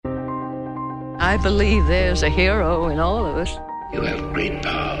I believe there's a hero in all of us. You have great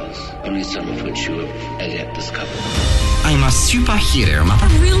powers, only some of which you have as yet discovered. I'm a superhero.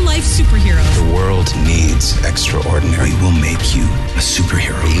 A real-life superhero. The world needs extraordinary. We will make you a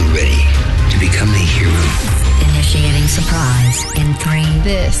superhero. Are you ready to become a hero? Initiating surprise in 3.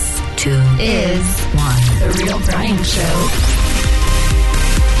 This, 2, is 1. The Real Brian Show.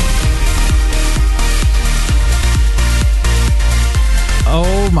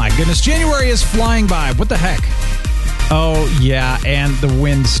 Oh my goodness. January is flying by. What the heck? Oh yeah, and the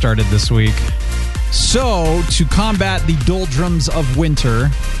wind started this week. So, to combat the doldrums of winter,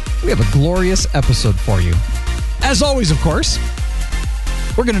 we have a glorious episode for you. As always, of course,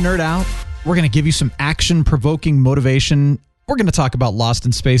 we're going to nerd out. We're going to give you some action-provoking motivation. We're going to talk about Lost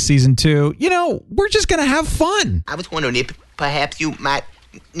in Space Season 2. You know, we're just going to have fun. I was wondering if perhaps you might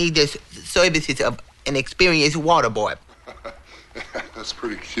need the services of an experienced water boy. That's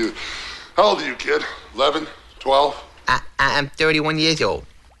pretty cute. How old are you, kid? 11? 12? I'm 31 years old.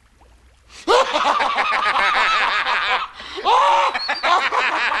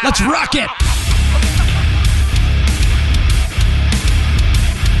 Let's rock it!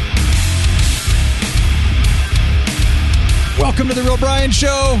 Welcome to The Real Brian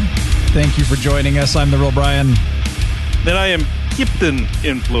Show. Thank you for joining us. I'm The Real Brian. Then I am Kipton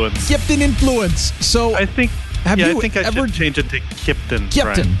Influence. Kipton Influence. So I think I ever should change it to Kipton.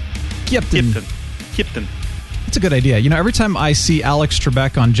 Kipton. That's a good idea. You know, every time I see Alex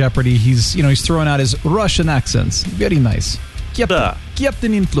Trebek on Jeopardy, he's throwing out his Russian accents. Very nice.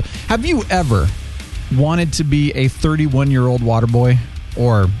 Kipton Influence. Have you ever wanted to be a 31-year-old water boy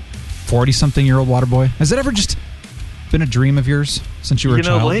or 40-something-year-old water boy? Has that ever just been a dream of yours since you were a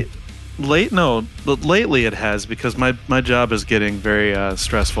child? Lately it has, because my job is getting very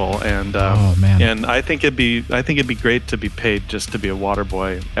stressful, and oh man, and I think it'd be great to be paid just to be a water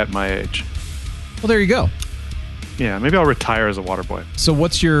boy at my age. Well, there you go. Yeah, maybe I'll retire as a water boy. So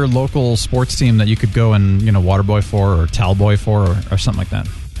what's your local sports team that you could go and, water boy for or towel boy for or something like that?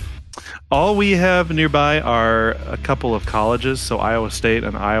 All we have nearby are a couple of colleges, so Iowa State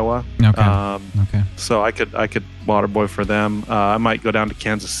and Iowa. Okay. So I could water boy for them. I might go down to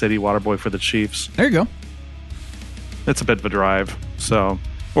Kansas City, water boy for the Chiefs. There you go. It's a bit of a drive. So,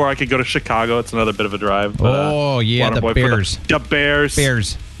 or I could go to Chicago. It's another bit of a drive. But, the Bears. The Bears.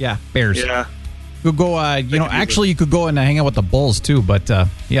 Bears. Yeah, Bears. Yeah. You could go. Actually, you could go and hang out with the Bulls too. But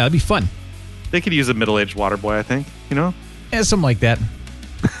yeah, it'd be fun. They could use a middle-aged water boy, I think. Yeah, something like that.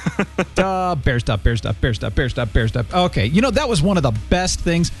 Bear stuff. Okay, that was one of the best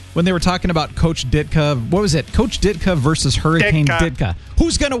things when they were talking about Coach Ditka. What was it? Coach Ditka versus Hurricane Ditka.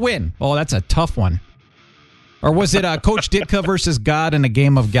 Who's going to win? Oh, that's a tough one. Or was it Coach Ditka versus God in a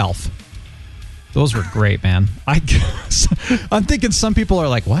game of golf? Those were great, man. I'm thinking some people are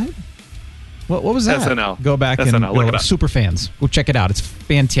like, what? What was that? SNL. Go back and look it up. Super fans. Go check it out. It's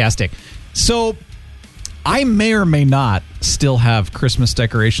fantastic. So I may or may not still have Christmas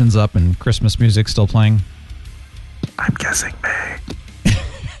decorations up and Christmas music still playing. I'm guessing May.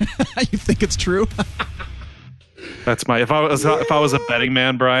 You think it's true? That's if I was a betting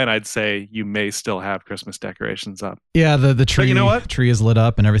man, Brian, I'd say you may still have Christmas decorations up. Yeah, the tree. But you know what? Tree is lit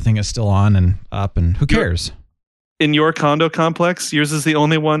up and everything is still on and up, and who cares? In your condo complex, yours is the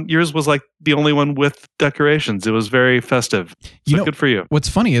only one. Yours was like the only one with decorations. It was very festive. So good for you. What's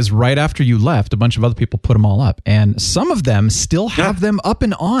funny is right after you left, a bunch of other people put them all up, and some of them still have them up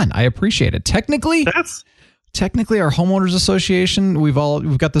and on. I appreciate it. Technically, our homeowners association, we've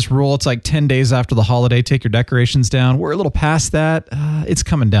got this rule. It's like 10 days after the holiday, take your decorations down. We're a little past that. It's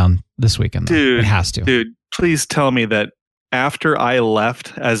coming down this weekend, though. Dude, it has to. Dude, please tell me that after I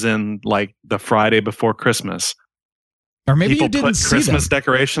left, as in like the Friday before Christmas, or maybe people you didn't put see Christmas them.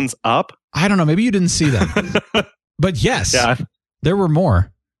 decorations up. I don't know. Maybe you didn't see them. But yes, there were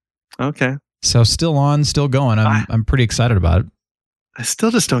more. Okay. So still on, still going. I'm pretty excited about it. I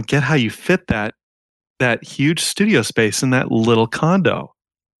still just don't get how you fit that huge studio space in that little condo.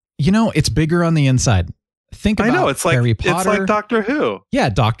 It's bigger on the inside. Think about it's Harry Potter. It's like Doctor Who. Yeah,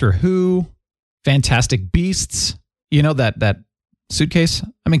 Doctor Who, Fantastic Beasts. That suitcase.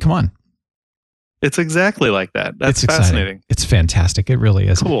 I mean, come on. It's exactly like that. That's fascinating. It's fantastic. It really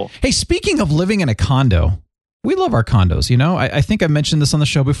is. Cool. Hey, speaking of living in a condo, we love our condos. I think I mentioned this on the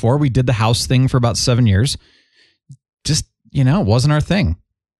show before. We did the house thing for about 7 years. Just, it wasn't our thing.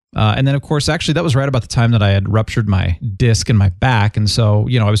 And then, of course, actually, that was right about the time that I had ruptured my disc in my back. And so,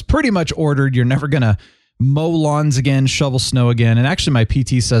 I was pretty much ordered, you're never going to mow lawns again, shovel snow again. And actually, my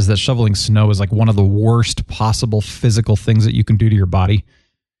PT says that shoveling snow is like one of the worst possible physical things that you can do to your body.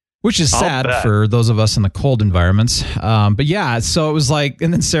 Which is sad for those of us in the cold environments. But yeah, so it was like,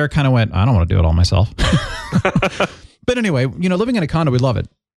 and then Sarah kind of went, I don't want to do it all myself. But anyway, living in a condo, we love it.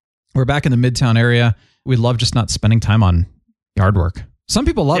 We're back in the Midtown area. We love just not spending time on yard work. Some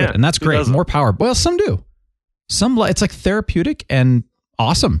people love it, and that's great. More power. Well, some do. It's like therapeutic and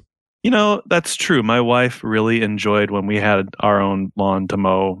awesome. That's true. My wife really enjoyed when we had our own lawn to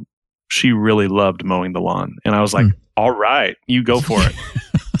mow. She really loved mowing the lawn. And I was like, all right, you go for it.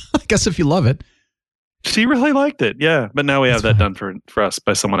 I guess if you love it. She really liked it. Yeah. But now we have that done for us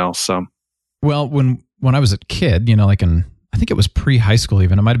by someone else. So, well, when I was a kid, I think it was pre-high school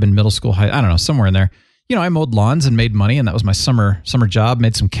even. It might have been middle school, I don't know, somewhere in there. I mowed lawns and made money, and that was my summer job,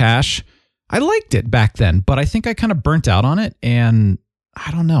 made some cash. I liked it back then, but I think I kind of burnt out on it, and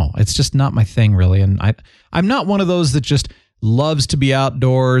I don't know. It's just not my thing, really. And I'm not one of those that just loves to be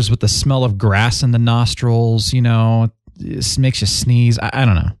outdoors with the smell of grass in the nostrils, it makes you sneeze. I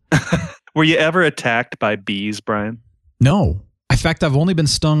don't know. Were you ever attacked by bees, Brian? No. In fact, I've only been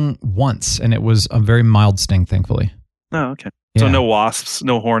stung once, and it was a very mild sting, thankfully. Oh, okay. Yeah. So no wasps,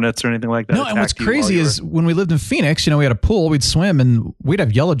 no hornets or anything like that? No, and what's crazy is when we lived in Phoenix, we had a pool, we'd swim, and we'd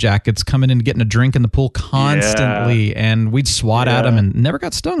have yellow jackets coming in and getting a drink in the pool constantly, and we'd swat at them and never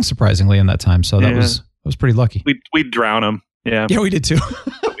got stung, surprisingly, in that time. So that was pretty lucky. We'd drown them. Yeah. Yeah, we did too.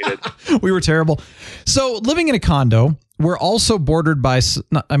 We did. We were terrible. So living in a condo, we're also bordered by,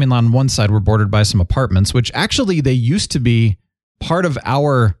 on one side, we're bordered by some apartments, which actually they used to be part of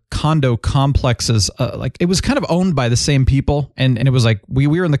our condo complexes. It was kind of owned by the same people. And it was like, we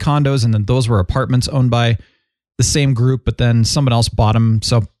were in the condos, and then those were apartments owned by the same group, but then someone else bought them.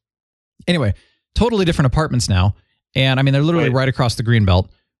 So anyway, totally different apartments now. And they're literally right across the greenbelt.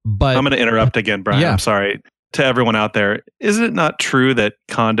 But I'm going to interrupt again, Brian. Yeah. I'm sorry. To everyone out there, is it not true that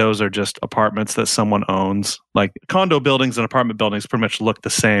condos are just apartments that someone owns? Like condo buildings and apartment buildings pretty much look the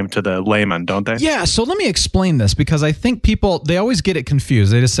same to the layman, don't they? Yeah, so let me explain this, because I think people, they always get it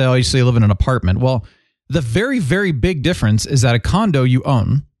confused. They just say, you live in an apartment. Well, the very, very big difference is that a condo you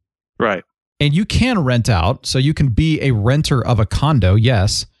own. Right. And you can rent out, so you can be a renter of a condo,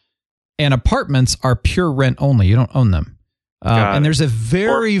 yes. And apartments are pure rent only. You don't own them. And there's a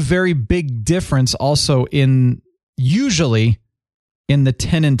very, very big difference also usually in the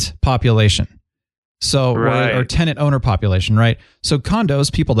tenant population. So, or tenant owner population, right? So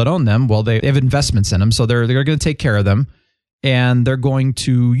condos, people that own them, well, they have investments in them. So they're going to take care of them, and they're going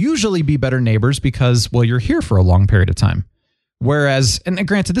to usually be better neighbors because, well, you're here for a long period of time. Whereas, and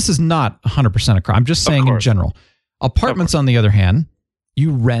granted, this is not 100% a crime. I'm just saying in general. Apartments, on the other hand,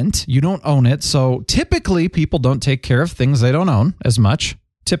 you rent, you don't own it. So typically people don't take care of things they don't own as much.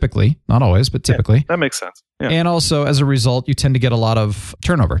 Typically, not always, but typically. Yeah, that makes sense. Yeah. And also, as a result, you tend to get a lot of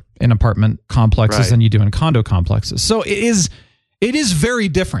turnover in apartment complexes than you do in condo complexes. So it is very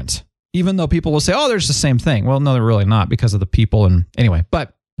different, even though people will say, oh, there's the same thing. Well, no, they're really not, because of the people. And anyway,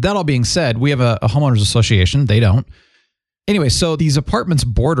 but that all being said, we have a homeowners association. They don't. Anyway, so these apartments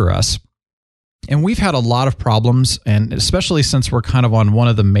border us. And we've had a lot of problems, and especially since we're kind of on one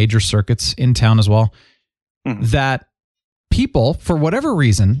of the major circuits in town as well, that people, for whatever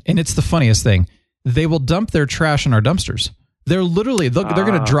reason, and it's the funniest thing, they will dump their trash in our dumpsters. They're literally, they're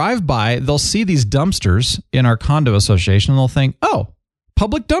going to drive by, they'll see these dumpsters in our condo association, and they'll think, oh,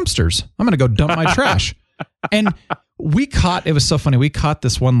 public dumpsters. I'm going to go dump my trash. And it was so funny, we caught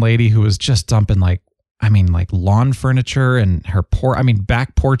this one lady who was just dumping like lawn furniture and her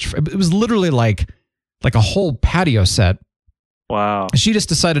back porch. It was literally like a whole patio set. Wow. She just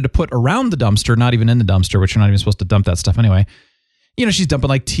decided to put around the dumpster, not even in the dumpster, which you're not even supposed to dump that stuff anyway. She's dumping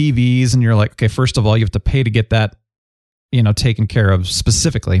like TVs, and you're like, okay, first of all, you have to pay to get that, taken care of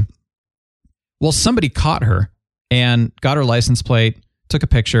specifically. Well, somebody caught her and got her license plate, took a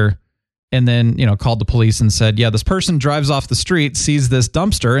picture, and then, called the police and said, yeah, this person drives off the street, sees this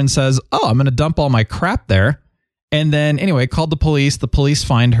dumpster and says, oh, I'm going to dump all my crap there. And then anyway, called the police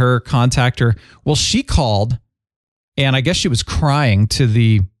find her, contact her. Well, she called, and I guess she was crying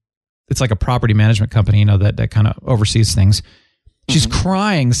to it's like a property management company, that kind of oversees things. She's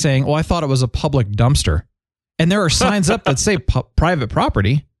crying saying, oh, I thought it was a public dumpster. And there are signs up that say private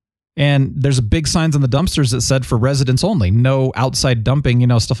property. And there's a big signs on the dumpsters that said for residents only, no outside dumping,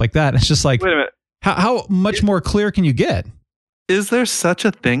 stuff like that. It's just like, wait a minute, how much more clear can you get? Is there such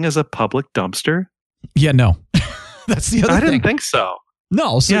a thing as a public dumpster? Yeah, no. That's the other thing. I didn't think so.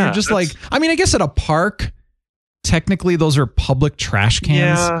 No, so you're just like, I guess at a park, technically those are public trash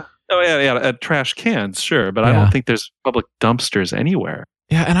cans. Yeah. Oh, yeah, at trash cans, sure. But I don't think there's public dumpsters anywhere.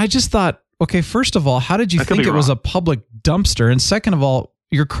 Yeah, and I just thought, okay, first of all, how did you think it was a public dumpster? And second of all,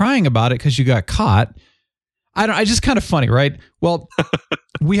 you're crying about it because you got caught. I just kind of funny, right? Well,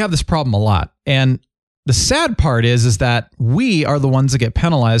 we have this problem a lot. And the sad part is that we are the ones that get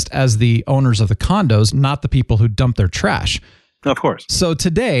penalized as the owners of the condos, not the people who dump their trash. Of course. So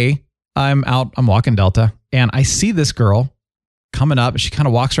today I'm walking Delta and I see this girl coming up. She kind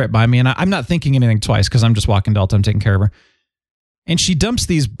of walks right by me and I'm not thinking anything twice because I'm just walking Delta. I'm taking care of her. And she dumps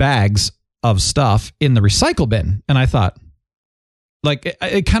these bags of stuff in the recycle bin. And I thought, like,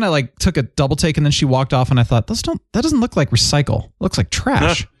 it kind of like took a double take and then she walked off and I thought, that doesn't look like recycle. It looks like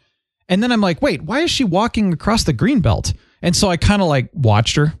trash. And then I'm like, wait, why is she walking across the green belt? And so I kind of like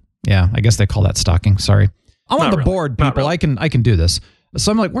watched her. Yeah, I guess they call that stalking. Sorry. I'm on the board, people. I can do this.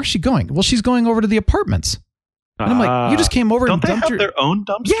 So I'm like, where's she going? Well, she's going over to the apartments. And I'm like, you just came over and dumped have their own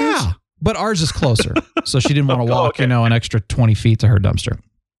dumpsters? Yeah, but ours is closer. So she didn't want to walk, an extra 20 feet to her dumpster.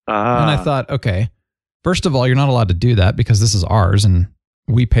 And I thought, okay, first of all, you're not allowed to do that because this is ours and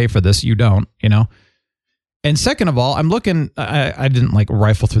we pay for this. You don't, And second of all, I'm looking, I didn't like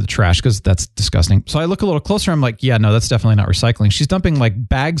rifle through the trash because that's disgusting. So I look a little closer. I'm like, yeah, no, that's definitely not recycling. She's dumping like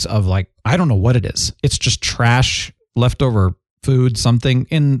bags of like, I don't know what it is. It's just trash, leftover food, something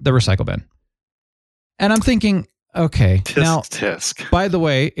in the recycle bin. And I'm thinking, okay, tisk. By the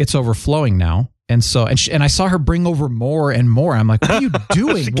way, it's overflowing now. And so, and I saw her bring over more and more. I'm like, what are you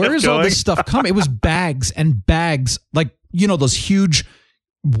doing? Where is all this stuff coming? It was bags and bags, like, those huge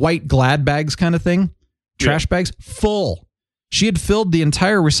white Glad bags kind of thing. Trash bags full. She had filled the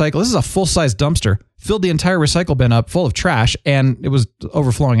entire recycle. This is a full-size dumpster. Filled the entire recycle bin up full of trash and it was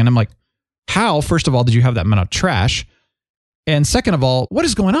overflowing. And I'm like, how, first of all, did you have that amount of trash? And second of all, what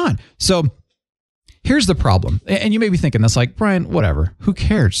is going on? So here's the problem. And you may be thinking that's like, Brian, whatever. Who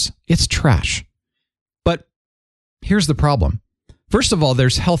cares? It's trash. But here's the problem. First of all,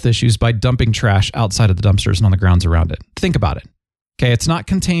 there's health issues by dumping trash outside of the dumpsters and on the grounds around it. Think about it. Okay, it's not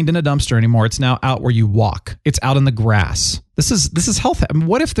contained in a dumpster anymore. It's now out where you walk. It's out in the grass. This is health. I mean,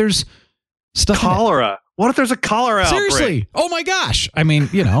 what if there's stuff cholera? What if there's a cholera outbreak? Seriously? Oh my gosh. I mean,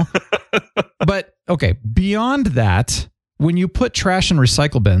 But okay, beyond that, when you put trash in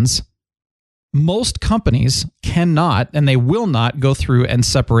recycle bins, most companies cannot and they will not go through and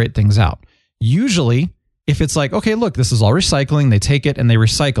separate things out. Usually, if it's like, okay, look, this is all recycling, they take it and they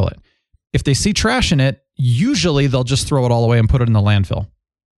recycle it. If they see trash in it, usually they'll just throw it all away and put it in the landfill.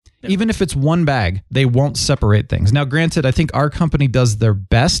 Yeah. Even if it's one bag, they won't separate things. Now, granted, I think our company does their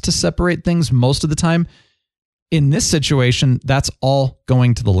best to separate things most of the time. In this situation, that's all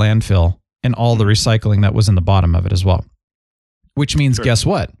going to the landfill and all the recycling that was in the bottom of it as well. Which means, guess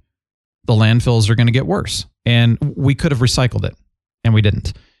what? The landfills are going to get worse. And we could have recycled it, and we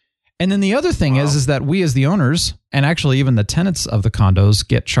didn't. And then the other thing is that we as the owners, and actually even the tenants of the condos,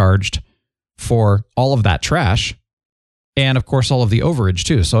 get charged for all of that trash and of course all of the overage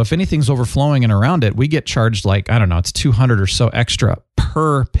too. So if anything's overflowing and around it, we get charged like, I don't know, it's $200 or so extra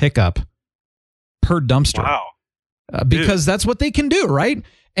per pickup per dumpster. Wow. Because that's what they can do, right?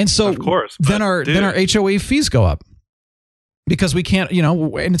 And so of course, then our HOA fees go up because we can't,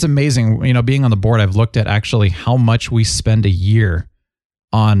 and it's amazing, being on the board, I've looked at actually how much we spend a year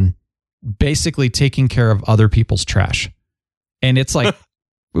on basically taking care of other people's trash. And it's like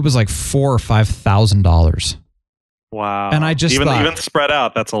it was like $4,000 or $5,000. Wow. And I just thought, even spread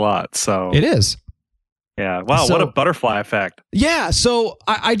out, that's a lot. So it is. Yeah. Wow. So, what a butterfly effect. Yeah. So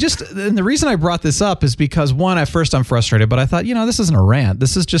and the reason I brought this up is because one, at first I'm frustrated, but I thought, this isn't a rant.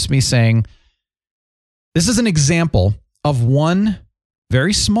 This is just me saying, this is an example of one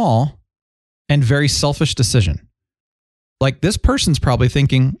very small and very selfish decision. Like this person's probably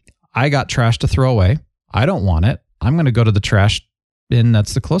thinking, I got trash to throw away. I don't want it. I'm going to go to the trash bin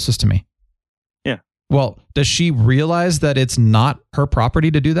that's the closest to me. Yeah. Well, does she realize that it's not her property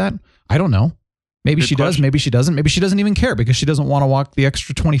to do that? I don't know. Maybe she does. Maybe she doesn't. Maybe she doesn't even care because she doesn't want to walk the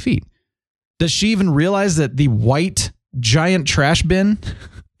extra 20 feet. Does she even realize that the white giant trash bin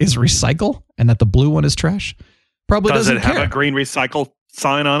is recycle and that the blue one is trash? Probably doesn't care. Does it have a green recycle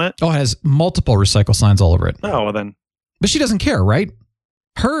sign on it? Oh, it has multiple recycle signs all over it. Oh, well then. But she doesn't care, right?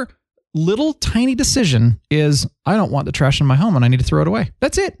 Her little tiny decision is, I don't want the trash in my home and I need to throw it away.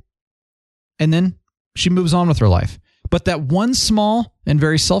 That's it. And then she moves on with her life. But that one small and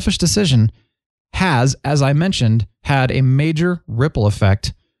very selfish decision has, as I mentioned, had a major ripple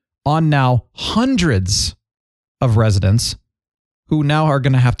effect on now hundreds of residents who now are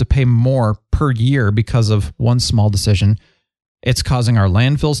going to have to pay more per year because of one small decision. It's causing our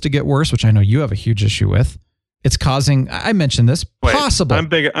landfills to get worse, which I know you have a huge issue with. It's causing, I mentioned this, possible. I'm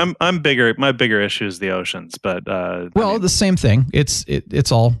bigger. I'm bigger. My bigger issue is the oceans, but the same thing.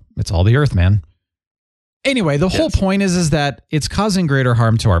 It's all the earth, man. Anyway, the whole point is that it's causing greater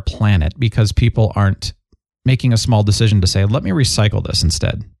harm to our planet because people aren't making a small decision to say, let me recycle this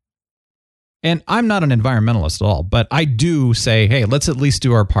instead. And I'm not an environmentalist at all, but I do say, hey, let's at least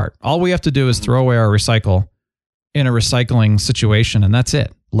do our part. All we have to do is throw away our recycle in a recycling situation, and that's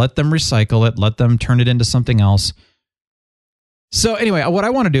it. Let them recycle it. Let them turn it into something else. So anyway, what I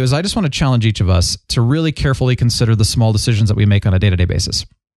want to do is I just want to challenge each of us to really carefully consider the small decisions that we make on a day-to-day basis.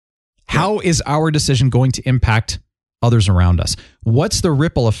 How is our decision going to impact others around us? What's the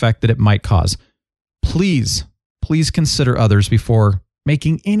ripple effect that it might cause? Please consider others before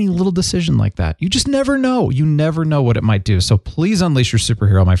making any little decision like that. You just never know. You never know what it might do. So please unleash your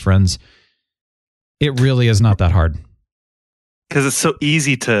superhero, my friends. It really is not that hard. Because it's so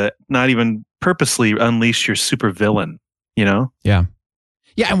easy to not even purposely unleash your supervillain, you know? Yeah.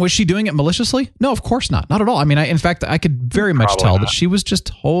 Yeah, and was she doing it maliciously? No, of course not. Not at all. I mean, in fact, I could very much tell that she was just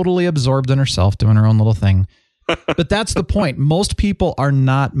totally absorbed in herself, doing her own little thing. But that's the point. Most people are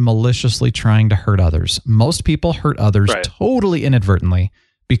not maliciously trying to hurt others. Most people hurt others totally inadvertently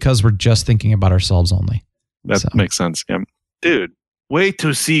because we're just thinking about ourselves only. That makes sense. Yeah. Dude, way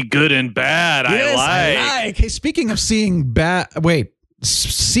to see good and bad. Yes, I like. Hey, speaking of seeing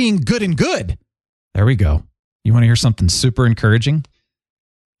seeing good and good. There we go. You want to hear something super encouraging?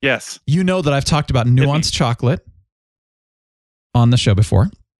 Yes. You know that I've talked about nuanced chocolate on the show before.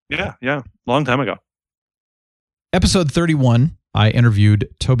 Yeah. Long time ago. Episode 31, I interviewed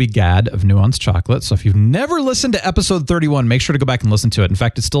Toby Gadd of Nuanced Chocolate. So if you've never listened to episode 31, make sure to go back and listen to it. In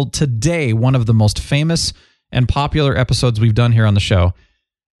fact, it's still today one of the most famous and popular episodes we've done here on the show.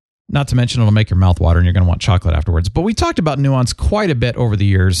 Not to mention it'll make your mouth water and you're going to want chocolate afterwards. But we talked about Nuance quite a bit over the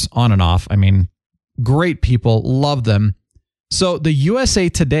years, on and off. I mean, great people, love them. So the USA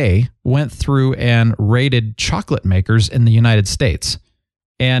Today went through and rated chocolate makers in the United States.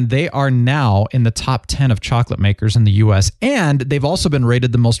 And they are now in the top 10 of chocolate makers in the U.S. And they've also been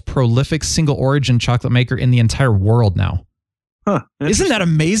rated the most prolific single origin chocolate maker in the entire world now. Huh, isn't that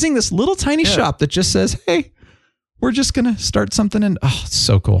amazing? This little tiny shop that just says, hey, we're just going to start something. And it's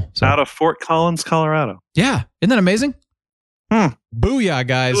so cool. So, out of Fort Collins, Colorado. Yeah. Isn't that amazing? Booyah,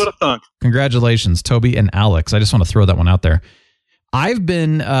 guys. What a thunk. Congratulations, Toby and Alex. I just want to throw that one out there. I've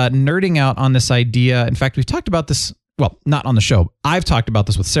been nerding out on this idea. In fact, we've talked about this. Well, not on the show. I've talked about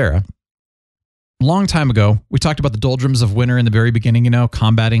this with Sarah. A long time ago, we talked about the doldrums of winter in the very beginning,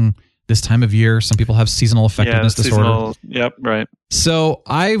 combating this time of year. Some people have seasonal effectiveness disorder. Yep, right. So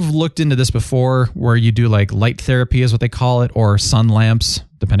I've looked into this before where you do like light therapy is what they call it, or sun lamps,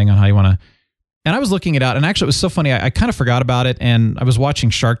 depending on how you want to. And I was looking it out, and actually it was so funny. I kind of forgot about it, and I was watching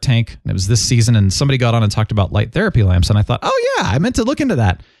Shark Tank, and it was this season, and somebody got on and talked about light therapy lamps, and I thought, oh yeah, I meant to look into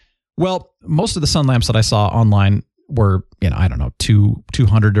that. Well, most of the sun lamps that I saw online were, I don't know,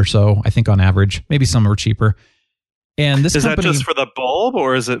 200 or so, I think on average. Maybe some were cheaper. And this is company, that just for the bulb,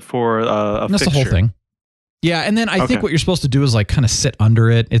 or is it for a that's fixture? The whole thing. Yeah, and then I think what you're supposed to do is like kind of sit under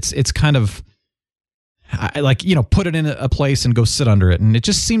it. It's kind of like, put it in a place and go sit under it. And it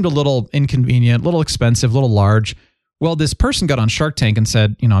just seemed a little inconvenient, a little expensive, a little large. Well, this person got on Shark Tank and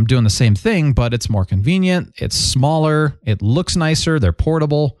said, I'm doing the same thing, but it's more convenient. It's smaller. It looks nicer. They're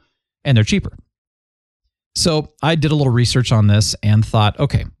portable and they're cheaper. So I did a little research on this and thought,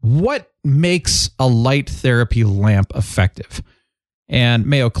 okay, what makes a light therapy lamp effective? And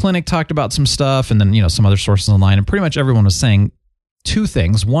Mayo Clinic talked about some stuff, and then, some other sources online, and pretty much everyone was saying two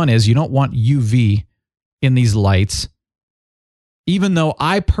things. One is you don't want UV in these lights, even though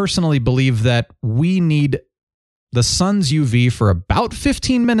I personally believe that we need the sun's UV for about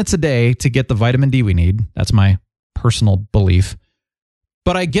 15 minutes a day to get the vitamin D we need. That's my personal belief.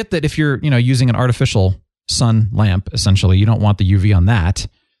 But I get that if you're, using an artificial sun lamp, essentially, you don't want the UV on that.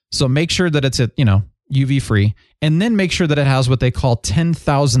 So make sure that it's at, UV free, and then make sure that it has what they call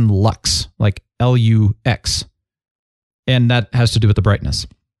 10,000 lux, like LUX. And that has to do with the brightness.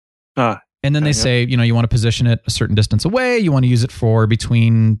 And then they say, you want to position it a certain distance away. You want to use it for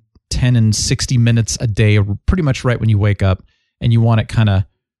between 10 and 60 minutes a day, pretty much right when you wake up. And you want it kind of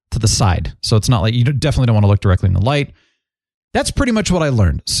to the side. So it's not like you definitely don't want to look directly in the light. That's pretty much what I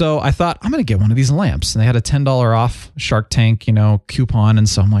learned. So I thought, I'm going to get one of these lamps. And they had a $10 off Shark Tank, coupon. And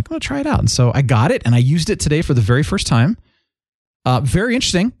so I'm like, I'm going to try it out. And so I got it and I used it today for the very first time. Very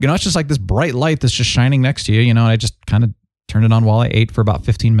interesting. It's just like this bright light that's just shining next to you, and I just kind of turned it on while I ate for about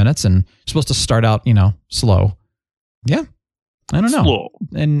 15 minutes and supposed to start out, slow. Yeah. I don't know. Slow.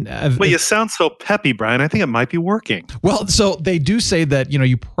 And but you sound so peppy, Brian. I think it might be working. Well, so they do say that,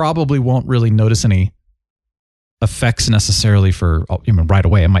 you probably won't really notice any effects necessarily for right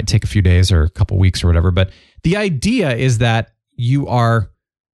away. It might take a few days or a couple weeks or whatever. But the idea is that you are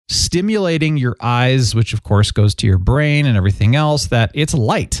stimulating your eyes, which of course goes to your brain and everything else, that it's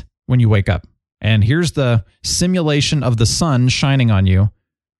light when you wake up. And here's the simulation of the sun shining on you.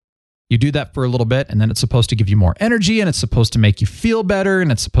 You do that for a little bit, and then it's supposed to give you more energy, and it's supposed to make you feel better,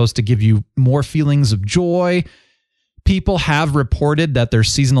 and it's supposed to give you more feelings of joy. People have reported that their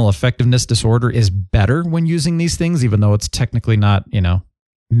seasonal effectiveness disorder is better when using these things, even though it's technically not,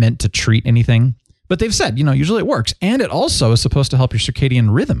 meant to treat anything. But they've said, usually it works. And it also is supposed to help your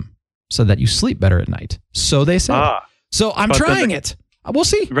circadian rhythm so that you sleep better at night. So they said. So I'm trying it. We'll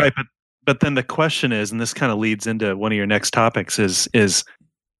see. Right, but then the question is, and this kind of leads into one of your next topics, is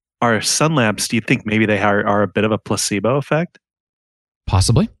are sun lamps, do you think maybe they are a bit of a placebo effect?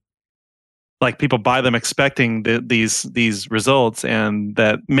 Possibly. Like people buy them expecting these results, and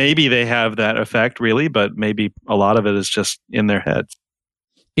that maybe they have that effect really, but maybe a lot of it is just in their heads.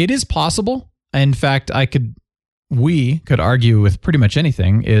 It is possible. In fact, we could argue with pretty much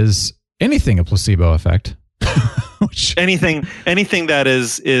anything. Is anything a placebo effect? anything that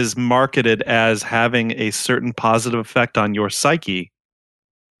is marketed as having a certain positive effect on your psyche,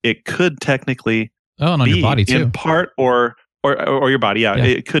 it could technically on be your body too, in part or your body. Yeah,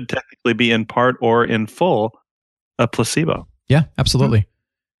 it could technically be in part or in full a placebo. Yeah, absolutely.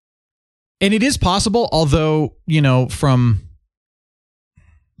 And it is possible, although, from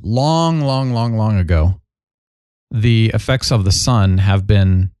long ago, the effects of the sun have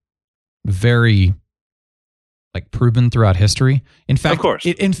been very proven throughout history. In fact, of course,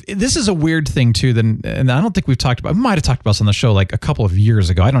 this is a weird thing too. And I don't think we might have talked about this on the show a couple of years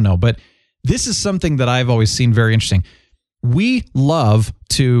ago. I don't know, but this is something that I've always seen very interesting. We love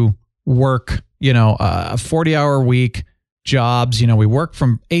to work, a 40-hour week jobs. We work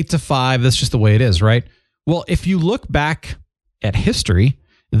from 8 to 5. That's just the way it is, right? Well, if you look back at history,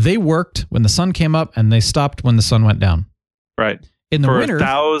 they worked when the sun came up and they stopped when the sun went down. Right. In the winter,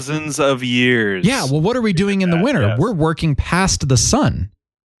 thousands of years. Yeah. Well, what are we doing in the winter? Yes. We're working past the sun.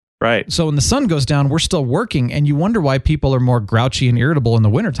 Right. So when the sun goes down, we're still working. And you wonder why people are more grouchy and irritable in the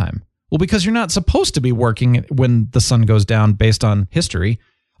wintertime. Well, because you're not supposed to be working when the sun goes down based on history.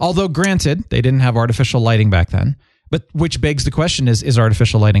 Although granted, they didn't have artificial lighting back then. But which begs the question is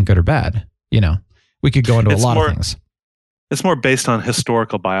artificial lighting good or bad? We could go into a lot of things. It's more based on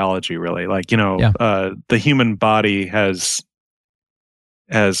historical biology, really. The human body has,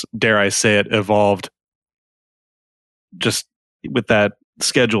 dare I say it, evolved just with that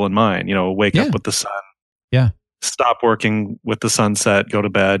schedule in mind. Wake up with the sun. Yeah. Stop working with the sunset, go to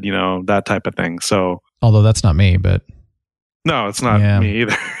bed, that type of thing. So, although that's not me, but no, it's not me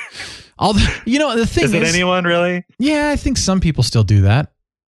either. The thing is it anyone really? Yeah, I think some people still do that,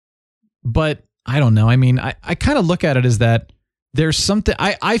 but I don't know. I mean, I kind of look at it as that there's something,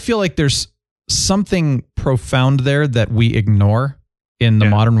 I feel like there's something profound there that we ignore in the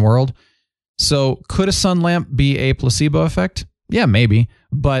modern world. So could a sun lamp be a placebo effect? Yeah, maybe.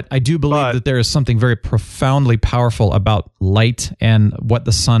 But I do believe that there is something very profoundly powerful about light and what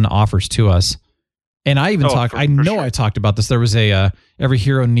the sun offers to us. And I even talked, I talked about this. There was a Every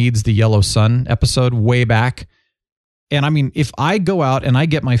Hero Needs the Yellow Sun episode way back. And I mean, if I go out and I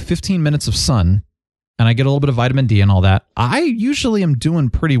get my 15 minutes of sun and I get a little bit of vitamin D and all that, I usually am doing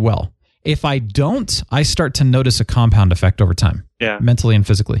pretty well. If I don't, I start to notice a compound effect over time. Yeah. Mentally and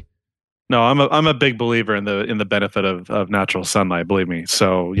physically. No, I'm a big believer in the benefit of natural sunlight, believe me.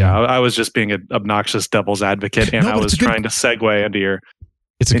 So I was just being an obnoxious devil's advocate, and I was trying to segue into your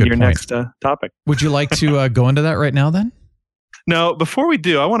next topic. Would you like to go into that right now then? No, before we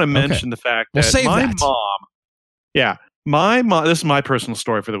do, I want to mention the fact that my mom, this is my personal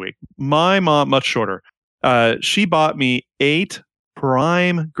story for the week. My mom, much shorter, she bought me 8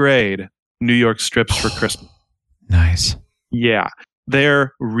 prime grade New York strips for Christmas. Nice. Yeah.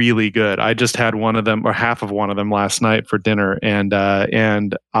 They're really good. I just had one of them or half of one of them last night for dinner, and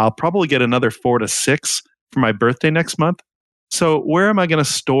I'll probably get another 4 to 6 for my birthday next month. So where am I going to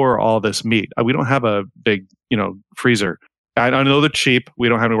store all this meat? We don't have a big, freezer. I know they're cheap. We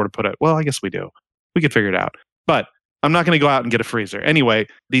don't have anywhere to put it. Well, I guess we do. We could figure it out. But I'm not going to go out and get a freezer. Anyway,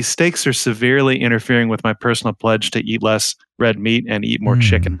 these steaks are severely interfering with my personal pledge to eat less red meat and eat more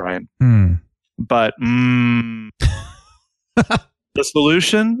chicken, Brian. But the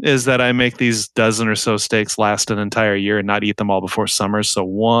solution is that I make these dozen or so steaks last an entire year and not eat them all before summer. So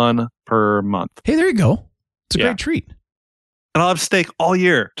 1 per month. Hey, there you go. It's a great treat. And I'll have steak all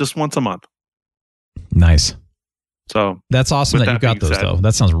year, just once a month. Nice. So that's awesome that you got those, though.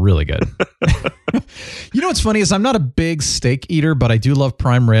 That sounds really good. You know what's funny is I'm not a big steak eater, but I do love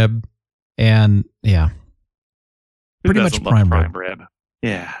prime rib. And pretty much prime rib.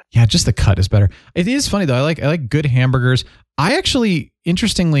 Yeah. Yeah, just the cut is better. It is funny, though. I like good hamburgers. I actually,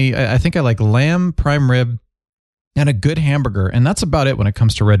 interestingly, I think I like lamb, prime rib, and a good hamburger. And that's about it when it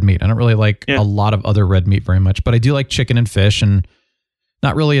comes to red meat. I don't really like a lot of other red meat very much, but I do like chicken and fish, and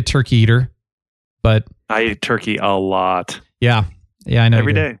not really a turkey eater, but I eat turkey a lot. Yeah. Yeah, I know.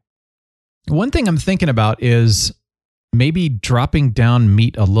 Every day. One thing I'm thinking about is maybe dropping down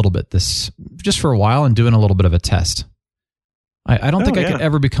meat a little bit just for a while and doing a little bit of a test. I don't think I could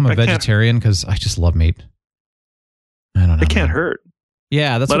ever become a vegetarian because I just love meat. I don't know. It can't hurt.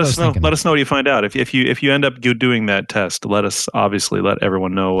 Yeah, that's what I was thinking. Let us know what you find out. If you end up doing that test, let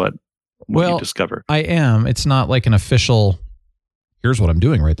everyone know what you discover. I am. It's not like an official, here's what I'm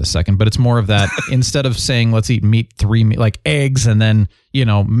doing right this second, but it's more of that instead of saying let's eat three meat, like eggs and then,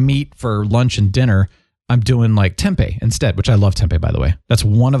 meat for lunch and dinner, I'm doing like tempeh instead, which I love tempeh, by the way. That's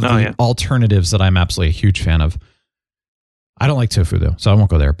one of the alternatives that I'm absolutely a huge fan of. I don't like tofu though, so I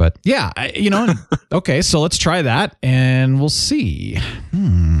won't go there. But yeah, okay, so let's try that and we'll see.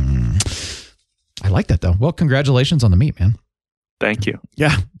 I like that though. Well, congratulations on the meat, man. Thank you.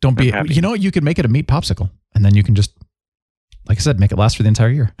 Yeah, don't be. You could make it a meat popsicle, and then you can just, like I said, make it last for the entire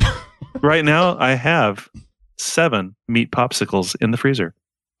year. Right now, I have 7 meat popsicles in the freezer.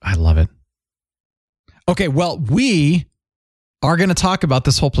 I love it. Okay, well, we are going to talk about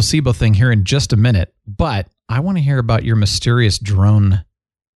this whole placebo thing here in just a minute, but I want to hear about your mysterious drone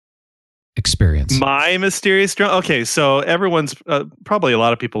experience. My mysterious drone? Okay, so everyone's, probably a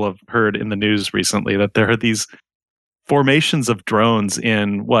lot of people have heard in the news recently that there are these formations of drones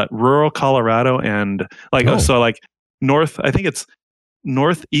in rural Colorado and I think it's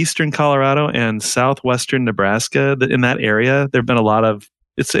northeastern Colorado and southwestern Nebraska. In that area, there have been a lot of,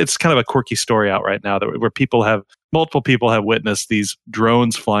 it's kind of a quirky story out right now where multiple people have witnessed these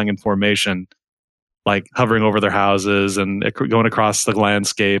drones flying in formation, like hovering over their houses and going across the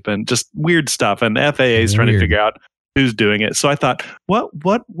landscape and just weird stuff. And the FAA is trying to figure out who's doing it. So I thought, what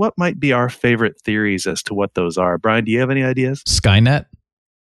might be our favorite theories as to what those are? Brian, do you have any ideas? Skynet.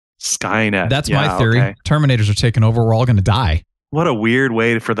 That's my theory. Okay. Terminators are taking over. We're all going to die. What a weird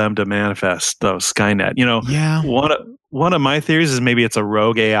way for them to manifest, though, Skynet. Yeah. One of my theories is maybe it's a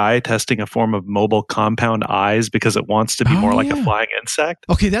rogue AI testing a form of mobile compound eyes because it wants to be more like a flying insect.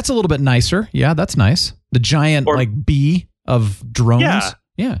 Okay, that's a little bit nicer. Yeah, that's nice. The giant bee of drones.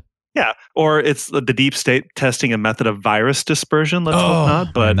 Yeah. Yeah. Or it's the deep state testing a method of virus dispersion. Let's hope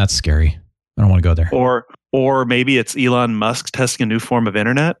not. But man, that's scary. I don't want to go there. Or maybe it's Elon Musk testing a new form of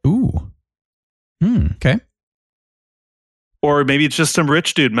internet. Ooh. Okay. Or maybe it's just some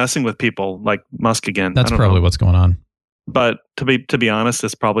rich dude messing with people like Musk again. That's probably what's going on. But to be honest,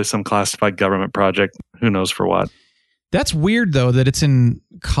 it's probably some classified government project. Who knows for what? That's weird, though, that it's in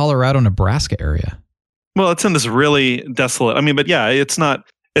Colorado, Nebraska area. Well, it's in this really desolate. I mean, but yeah, it's not.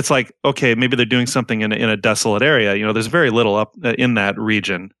 It's like, okay, maybe they're doing something in a desolate area. There's very little up in that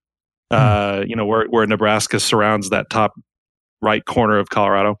region. Where Nebraska surrounds that top right corner of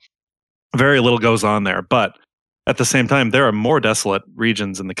Colorado. Very little goes on there, but at the same time, there are more desolate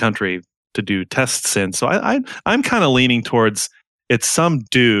regions in the country to do tests in. So I'm kind of leaning towards it's some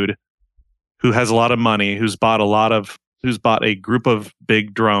dude who has a lot of money, who's bought a group of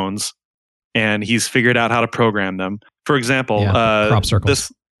big drones, and he's figured out how to program them. For example, crop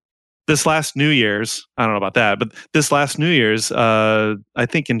circles. This last New Year's, I don't know about that, but this last New Year's, I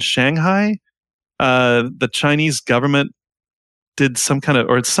think in Shanghai, the Chinese government did some kind of,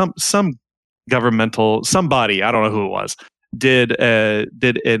 or some governmental, somebody, I don't know who it was, did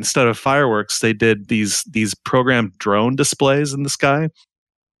instead of fireworks, they did these programmed drone displays in the sky.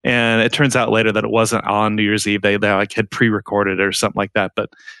 And it turns out later that it wasn't on New Year's Eve. They like had pre-recorded it or something like that. But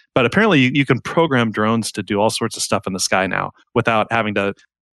apparently you can program drones to do all sorts of stuff in the sky now without having to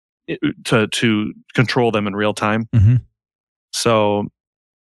control them in real time. Mm-hmm. So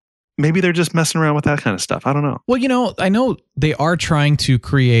maybe they're just messing around with that kind of stuff. I don't know. Well, I know they are trying to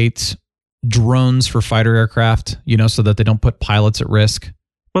create drones for fighter aircraft, so that they don't put pilots at risk.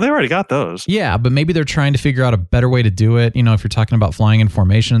 Well, they already got those. Yeah, but maybe they're trying to figure out a better way to do it. If you're talking about flying in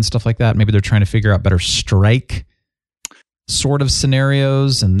formation and stuff like that, maybe they're trying to figure out better strike sort of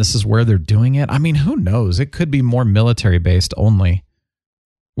scenarios, and this is where they're doing it. I mean, who knows? It could be more military based only,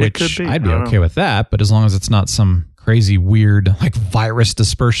 which I'd be okay with that, but as long as it's not some crazy weird like virus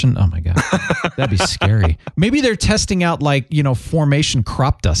dispersion. Oh my God, that'd be scary. Maybe they're testing out formation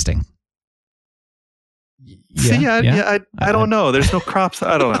crop dusting. I don't know. There's no crops.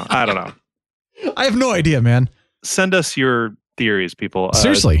 I don't know. I have no idea, man. Send us your theories, people.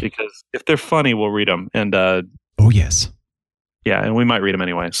 Seriously. Because if they're funny, we'll read them. And oh, yes. Yeah, and we might read them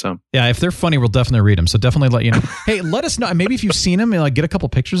anyway. So yeah, if they're funny, we'll definitely read them. So definitely let you know. Hey, let us know. Maybe if you've seen them, get a couple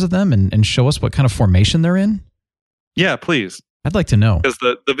pictures of them and show us what kind of formation they're in. Yeah, please. I'd like to know. Because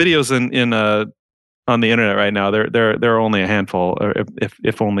the videos on the internet right now. There are only a handful, or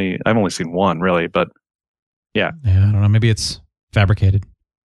if only. I've only seen one really, but yeah. I don't know. Maybe it's fabricated.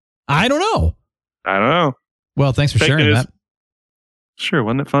 I don't know. Well, thanks for Fake sharing news. that. Sure,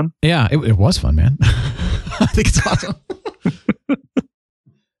 wasn't it fun? Yeah, it was fun, man. I think it's awesome.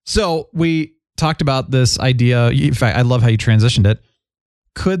 So we talked about this idea. In fact, I love how you transitioned it.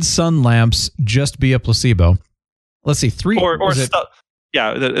 Could sun lamps just be a placebo? Let's see, or stuff.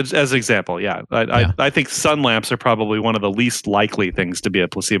 Yeah, as an example, yeah. I think sun lamps are probably one of the least likely things to be a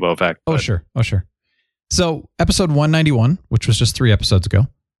placebo effect. Oh, sure. So episode 191, which was just 3 episodes ago,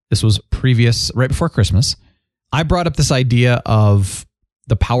 this was right before Christmas, I brought up this idea of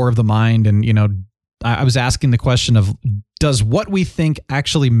the power of the mind. And, I was asking the question of, does what we think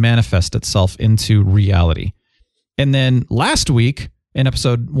actually manifest itself into reality? And then last week in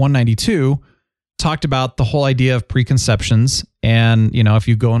episode 192, talked about the whole idea of preconceptions. And, if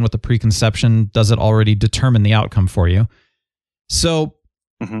you go in with a preconception, does it already determine the outcome for you? So,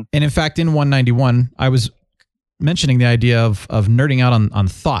 and in fact, in 191, I was mentioning the idea of nerding out on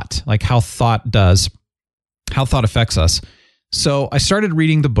thought, like how thought affects us. So I started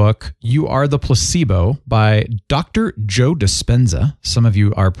reading the book, You Are the Placebo by Dr. Joe Dispenza. Some of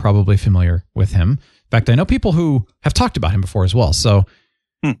you are probably familiar with him. In fact, I know people who have talked about him before as well. So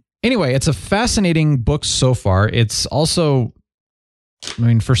anyway, it's a fascinating book so far. It's also,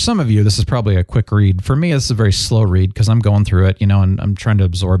 for some of you, this is probably a quick read. For me, it's a very slow read because I'm going through it, and I'm trying to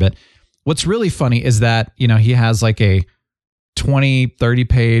absorb it. What's really funny is that, he has like a 20, 30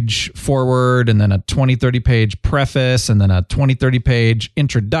 page forward and then a 20, 30 page preface and then a 20, 30 page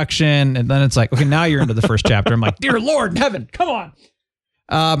introduction. And then it's like, okay, now you're into the first chapter. I'm like, dear Lord in heaven, come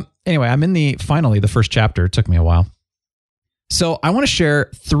on. Anyway, I'm in finally the first chapter. It took me a while. So I want to share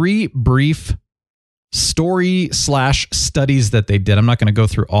 3 brief story/studies that they did. I'm not going to go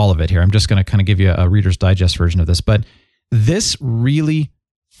through all of it here. I'm just going to kind of give you a Reader's Digest version of this, but this really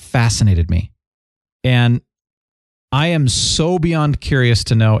fascinated me. And I am so beyond curious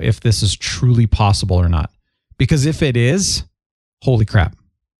to know if this is truly possible or not. Because if it is, holy crap.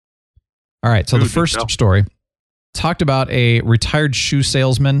 All right, so the first story talked about a retired shoe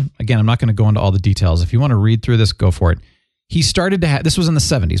salesman. Again, I'm not going to go into all the details. If you want to read through this, go for it. He started to have, this was in the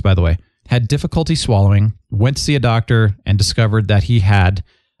 70s, by the way, had difficulty swallowing, went to see a doctor, and discovered that he had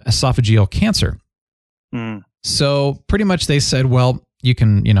esophageal cancer. So pretty much they said, well, you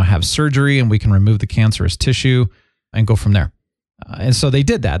can, have surgery and we can remove the cancerous tissue and go from there. And so they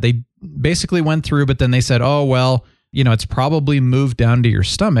did that. They basically went through, but then they said, oh, well, it's probably moved down to your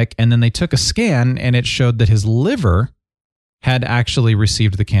stomach. And then they took a scan and it showed that his liver had actually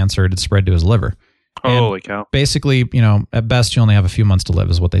received the cancer. It had spread to his liver. Holy cow. Basically, at best, you only have a few months to live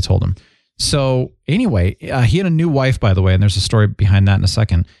is what they told him. So anyway, he had a new wife, by the way, and there's a story behind that in a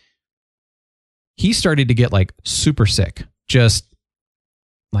second. He started to get like super sick, just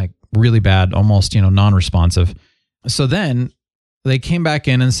like really bad, almost, non-responsive. So then they came back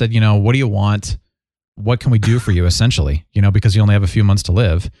in and said, what do you want? What can we do for you, essentially, because you only have a few months to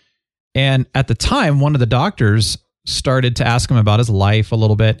live. And at the time, one of the doctors started to ask him about his life a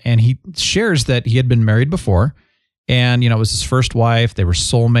little bit. And he shares that he had been married before. And, it was his first wife. They were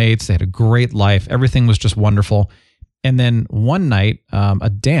soulmates. They had a great life. Everything was just wonderful. And then one night,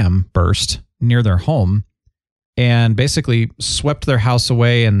 a dam burst near their home and basically swept their house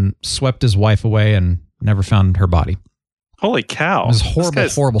away and swept his wife away and never found her body. Holy cow. It was a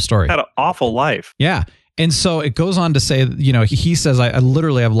horrible story. Had an awful life. Yeah. And so it goes on to say, he says, I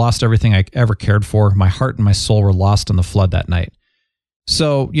literally have lost everything I ever cared for. My heart and my soul were lost in the flood that night.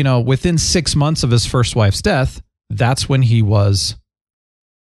 So, within 6 months of his first wife's death, that's when he was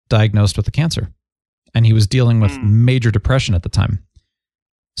diagnosed with the cancer. And he was dealing with major depression at the time.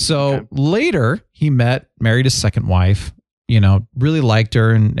 So later he married his second wife, really liked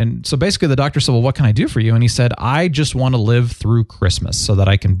her. And so basically the doctor said, well, what can I do for you? And he said, I just want to live through Christmas so that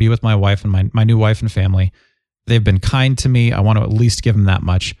I can be with my wife and my new wife and family. They've been kind to me. I want to at least give them that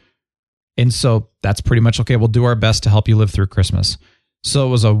much. And so that's pretty much, okay, we'll do our best to help you live through Christmas. So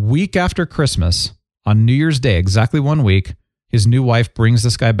it was a week after Christmas on New Year's Day, exactly 1 week. His new wife brings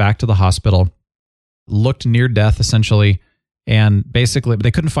this guy back to the hospital, looked near death essentially. And basically,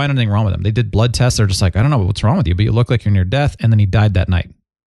 they couldn't find anything wrong with him. They did blood tests. They're just like, I don't know what's wrong with you, but you look like you're near death. And then he died that night.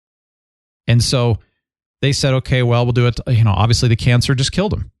 And so they said, okay, well, we'll do it. Obviously the cancer just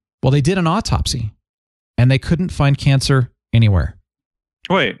killed him. Well, they did an autopsy and they couldn't find cancer anywhere.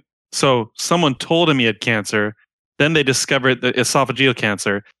 Wait, so someone told him he had cancer. Then they discovered the esophageal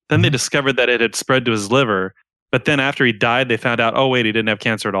cancer. Then they discovered that it had spread to his liver. But then after he died, they found out, oh, wait, he didn't have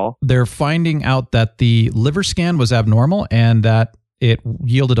cancer at all. They're finding out that the liver scan was abnormal and that it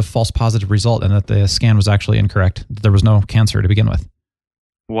yielded a false positive result and that the scan was actually incorrect. There was no cancer to begin with.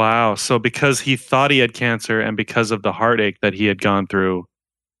 Wow. So because he thought he had cancer and because of the heartache that he had gone through,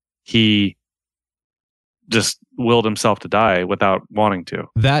 he just willed himself to die without wanting to.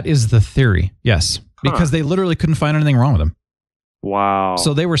 That is the theory, yes. Because they literally couldn't find anything wrong with him. Wow.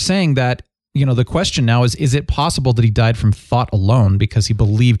 So they were saying that, the question now is it possible that he died from thought alone because he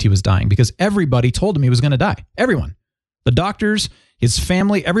believed he was dying? Because everybody told him he was going to die. Everyone. The doctors, his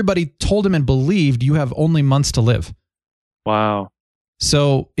family, everybody told him and believed you have only months to live. Wow.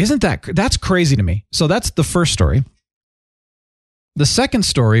 So that's crazy to me. So that's the first story. The second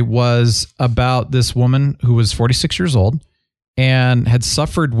story was about this woman who was 46 years old and had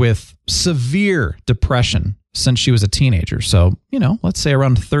suffered with severe depression since she was a teenager. So, let's say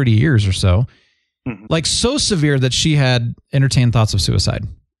around 30 years or so. Mm-hmm. Like so severe that she had entertained thoughts of suicide.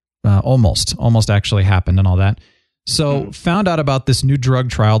 Almost actually happened and all that. So found out about this new drug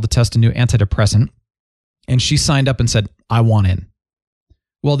trial to test a new antidepressant. And she signed up and said, I want in.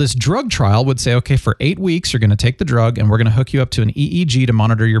 Well, this drug trial would say, okay, for 8 weeks, you're going to take the drug and we're going to hook you up to an EEG to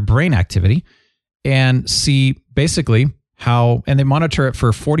monitor your brain activity and see basically and they monitor it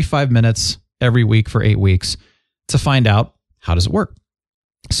for 45 minutes every week for 8 weeks to find out how does it work.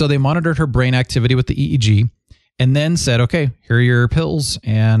 So they monitored her brain activity with the EEG and then said, okay, here are your pills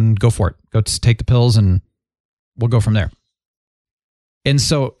and go for it. Go take the pills and we'll go from there. And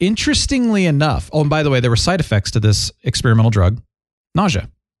so interestingly enough, and by the way, there were side effects to this experimental drug, nausea.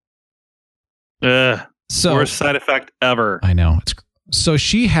 Worst side effect ever. I know. So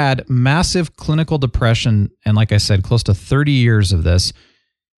she had massive clinical depression and like I said, close to 30 years of this.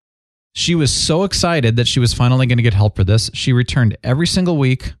 She was so excited that she was finally going to get help for this. She returned every single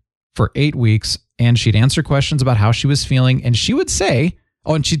week for 8 weeks and she'd answer questions about how she was feeling. And she would say,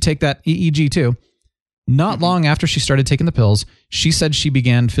 and she'd take that EEG too. Not long after she started taking the pills, she said she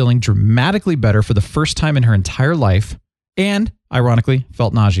began feeling dramatically better for the first time in her entire life and, ironically,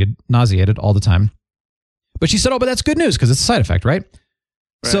 felt nauseated all the time. But she said, but that's good news because it's a side effect, right?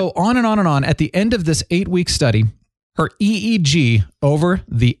 So on and on and on. At the end of this 8-week study, her EEG over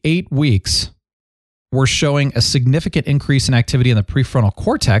the 8 weeks were showing a significant increase in activity in the prefrontal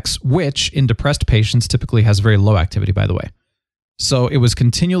cortex, which in depressed patients typically has very low activity, by the way. So it was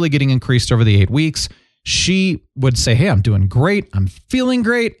continually getting increased over the 8 weeks. She would say, hey, I'm doing great. I'm feeling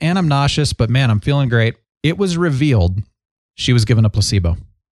great and I'm nauseous, but man, I'm feeling great. It was revealed she was given a placebo.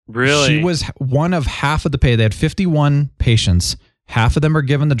 Really? She was one of half of the pay. They had 51 patients. Half of them were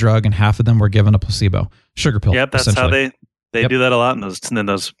given the drug and half of them were given a placebo. Sugar pill. Yep, that's how they do that a lot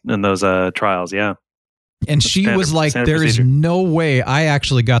in those trials, yeah. And she was like, there is no way I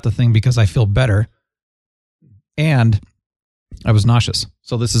actually got the thing because I feel better. And I was nauseous.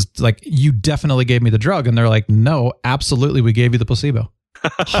 So this is like, you definitely gave me the drug. And they're like, no, absolutely. We gave you the placebo.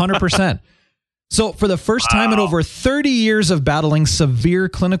 100%. So for the first time in over 30 years of battling severe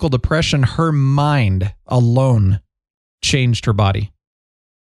clinical depression, her mind alone changed her body.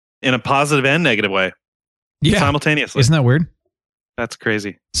 In a positive and negative way. Yeah. Simultaneously. Isn't that weird? That's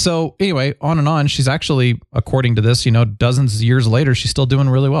crazy. So anyway, on and on. She's actually, according to this, dozens of years later, she's still doing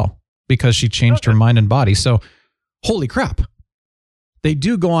really well because she changed her mind and body. So holy crap. They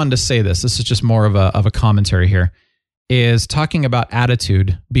do go on to say this. This is just more of a commentary here. Is talking about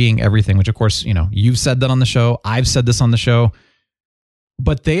attitude being everything, which of course, you've said that on the show. I've said this on the show.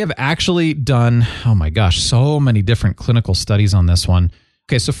 But they have actually done, oh my gosh, so many different clinical studies on this one.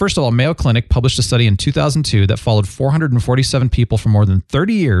 Okay, so first of all, Mayo Clinic published a study in 2002 that followed 447 people for more than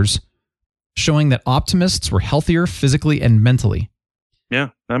 30 years, showing that optimists were healthier physically and mentally. Yeah,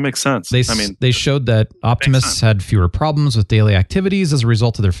 that makes sense. They showed that optimists had fewer problems with daily activities as a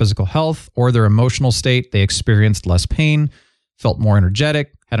result of their physical health or their emotional state. They experienced less pain, felt more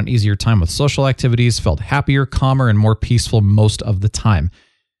energetic, had an easier time with social activities, felt happier, calmer, and more peaceful most of the time.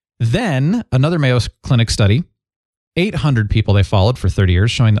 Then another Mayo Clinic study, 800 people they followed for 30 years,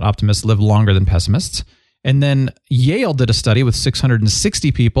 showing that optimists live longer than pessimists. And then Yale did a study with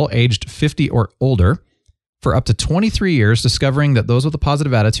 660 people aged 50 or older for up to 23 years, discovering that those with a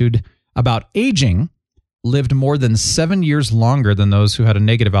positive attitude about aging lived more than 7 years longer than those who had a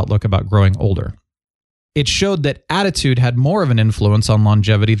negative outlook about growing older. It showed that attitude had more of an influence on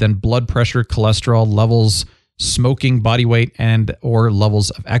longevity than blood pressure, cholesterol levels, smoking, body weight, and or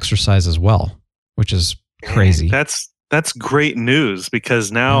levels of exercise as well, which is crazy. That's great news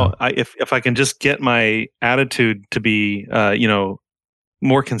because now if I can just get my attitude to be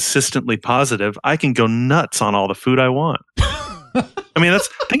more consistently positive, I can go nuts on all the food I want. I mean,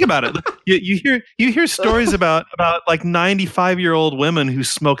 think about it. You hear stories about like 95-year-old women who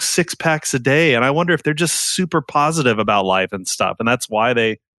smoke 6 packs a day, and I wonder if they're just super positive about life and stuff, and that's why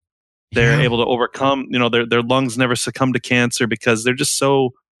they're able to overcome. Their lungs never succumb to cancer because they're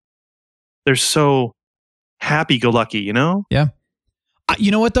so happy-go-lucky. Yeah.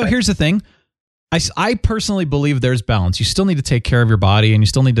 You know what though? Here's the thing. I personally believe there's balance. You still need to take care of your body, and you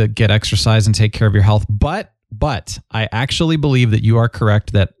still need to get exercise and take care of your health. But I actually believe that you are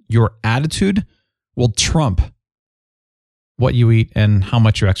correct that your attitude will trump what you eat and how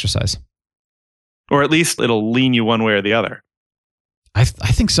much you exercise. Or at least it'll lean you one way or the other. I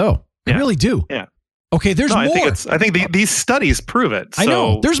think so. Yeah. I really do. Yeah. Okay, there's more. I think these studies prove it. So. I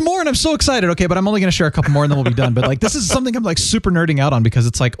know. There's more, and I'm so excited. Okay, but I'm only going to share a couple more, and then we'll be done. But like, this is something I'm like super nerding out on because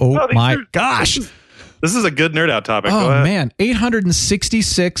it's like, gosh. This is a good nerd out topic. Oh, man.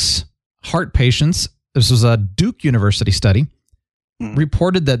 866 heart patients. This was a Duke University study.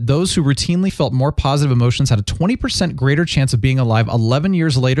 Reported that those who routinely felt more positive emotions had a 20% greater chance of being alive 11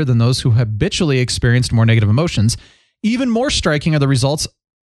 years later than those who habitually experienced more negative emotions. Even more striking are the results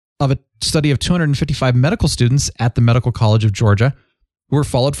of a study of 255 medical students at the Medical College of Georgia who were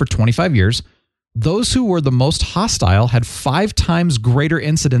followed for 25 years. Those who were the most hostile had 5 times greater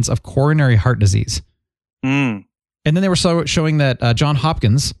incidence of coronary heart disease. And then they were showing that Johns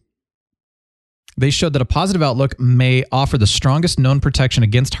Hopkins, they showed that a positive outlook may offer the strongest known protection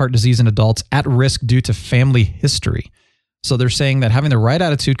against heart disease in adults at risk due to family history. So they're saying that having the right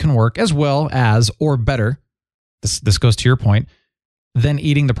attitude can work as well as, or better, this goes to your point, than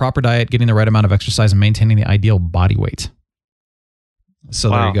eating the proper diet, getting the right amount of exercise, and maintaining the ideal body weight. So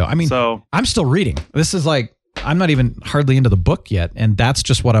there you go. I mean, I'm still reading. This is like, I'm not even hardly into the book yet. And that's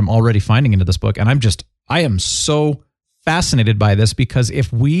just what I'm already finding into this book. And I am so fascinated by this because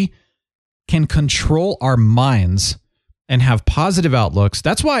if we can control our minds and have positive outlooks,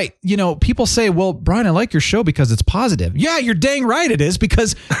 that's why, people say, well, Brian, I like your show because it's positive. Yeah, you're dang right it is,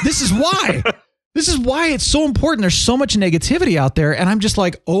 because this is why. This is why it's so important. There's so much negativity out there. And I'm just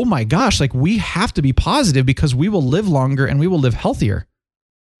like, oh my gosh, like we have to be positive because we will live longer and we will live healthier.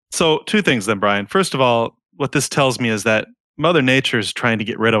 So 2 things then, Brian. First of all, what this tells me is that Mother Nature is trying to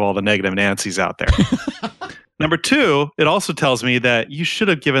get rid of all the negative Nancy's out there. Number 2, it also tells me that you should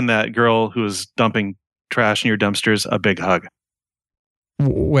have given that girl who was dumping trash in your dumpsters a big hug.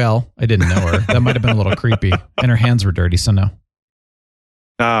 Well, I didn't know her. That might have been a little creepy. And her hands were dirty, so no.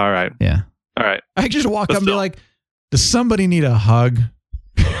 All right. Yeah. All right. I just walk up and be like, does somebody need a hug?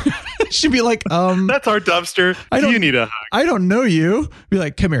 She'd be like, that's our dumpster. You need a hug. I don't know you. Be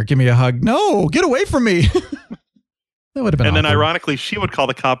like, come here, give me a hug. No, get away from me. That would have been And awkward. then ironically, she would call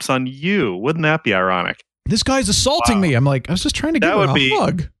the cops on you. Wouldn't that be ironic? This guy's assaulting me. I'm like, I was just trying to give her a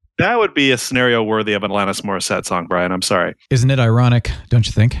hug. That would be a scenario worthy of an Alanis Morissette song, Brian. I'm sorry. Isn't it ironic? Don't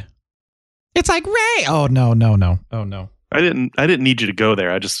you think? It's like Ray. Oh, no. Oh, no. I didn't need you to go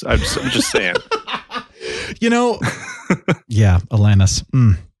there. I'm just saying. Yeah,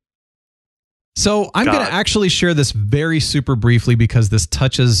 Alanis. So I'm going to actually share this very super briefly because this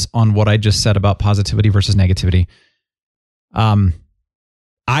touches on what I just said about positivity versus negativity. I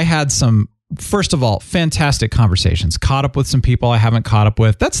had some, first of all, fantastic conversations, caught up with some people I haven't caught up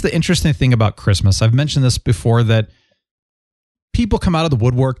with. That's the interesting thing about Christmas. I've mentioned this before that people come out of the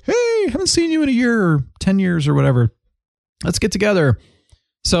woodwork. Hey, haven't seen you in a year or 10 years or whatever. Let's get together.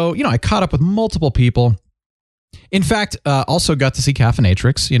 So, I caught up with multiple people. In fact, also got to see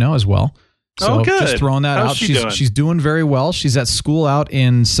Caffeinatrix, as well. So just throwing that out. She's doing very well. She's at school out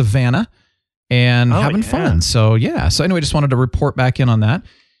in Savannah and having fun. So yeah. So anyway, just wanted to report back in on that.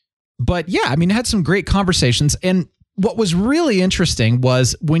 But yeah, I had some great conversations. And what was really interesting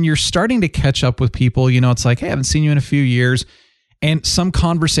was when you're starting to catch up with people, it's like, hey, I haven't seen you in a few years. And some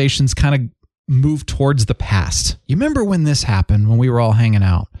conversations kind of move towards the past. You remember when this happened, when we were all hanging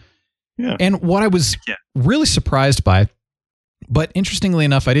out? Yeah. And what I was really surprised by, but interestingly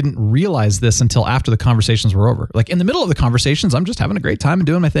enough, I didn't realize this until after the conversations were over. Like in the middle of the conversations, I'm just having a great time and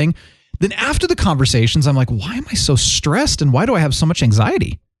doing my thing. Then after the conversations, I'm like, why am I so stressed? And why do I have so much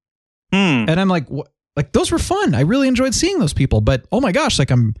anxiety? And I'm like, like those were fun. I really enjoyed seeing those people, but oh my gosh, like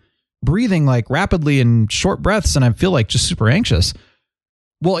I'm breathing like rapidly in short breaths and I feel like just super anxious.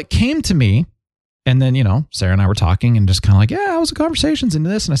 Well, it came to me. And then, Sarah and I were talking and just kind of like, yeah, how was the conversations into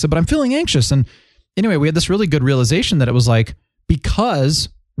this? And I said, but I'm feeling anxious. And anyway, we had this really good realization that it was like, because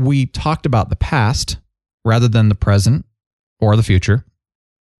we talked about the past rather than the present or the future,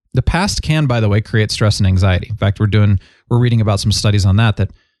 the past can, by the way, create stress and anxiety. In fact, we're reading about some studies on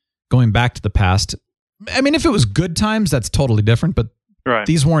that going back to the past. If it was good times, that's totally different. But Right.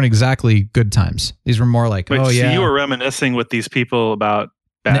 These weren't exactly good times. These were more like, Wait, oh so yeah, you were reminiscing with these people about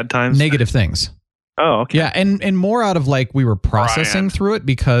bad times? negative things. Oh, okay. Yeah, and more out of like we were processing through it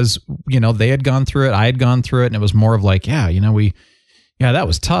because, they had gone through it, I had gone through it, and it was more of like, that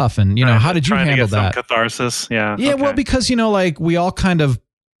was tough. And, how did you handle that? Some catharsis. Yeah. Yeah, okay. well, because, like we all kind of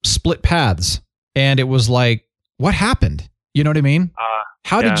split paths and it was like, what happened? You know what I mean?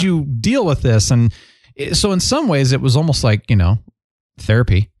 How did you deal with this? And so in some ways it was almost like,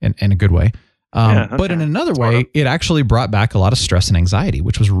 therapy in a good way. But in another way, it actually brought back a lot of stress and anxiety,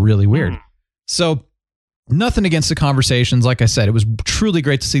 which was really weird. So nothing against the conversations. Like I said, it was truly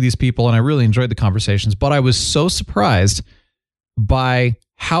great to see these people and I really enjoyed the conversations, but I was so surprised by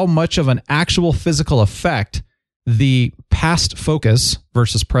how much of an actual physical effect the past focus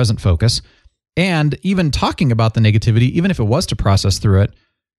versus present focus, and even talking about the negativity, even if it was to process through it,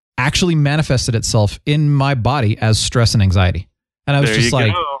 actually manifested itself in my body as stress and anxiety. And I was just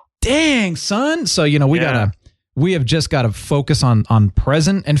like, dang, son. So, we have just got to focus on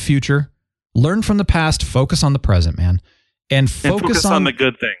present and future, learn from the past, focus on the present, man. And focus on the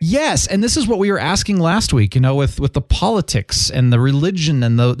good things. Yes. And this is what we were asking last week, with the politics and the religion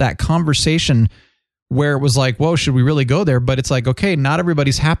and that conversation where it was like, whoa, should we really go there? But it's like, okay, not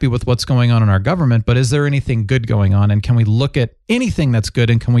everybody's happy with what's going on in our government, but is there anything good going on? And can we look at anything that's good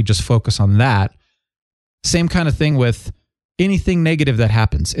and can we just focus on that? Same kind of thing with anything negative that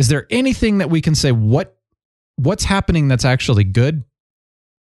happens. Is there anything that we can say, what's happening that's actually good?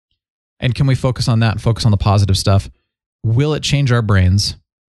 And can we focus on that and focus on the positive stuff? Will it change our brains?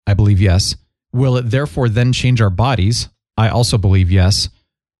 I believe yes. Will it therefore then change our bodies? I also believe yes.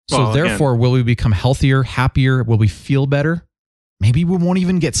 So therefore, will we become healthier, happier? Will we feel better? Maybe we won't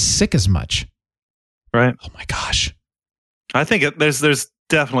even get sick as much. Right. Oh my gosh. I think there's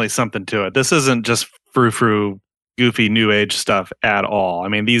definitely something to it. This isn't just frou-frou, goofy new age stuff at all. I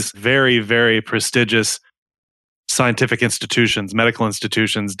mean, these very, very prestigious scientific institutions, medical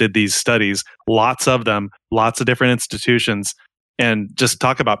institutions did these studies, lots of them, lots of different institutions, and just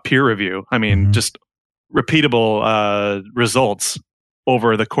talk about peer review. I mean, just repeatable results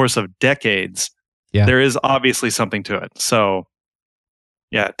over the course of decades. Yeah. There is obviously something to it. So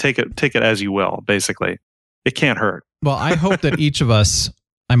yeah, take it as you will, basically. It can't hurt. Well, I hope that each of us,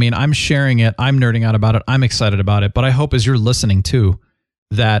 I'm sharing it, I'm nerding out about it, I'm excited about it, but I hope as you're listening too,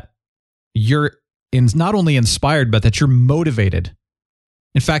 that you're not only inspired, but that you're motivated.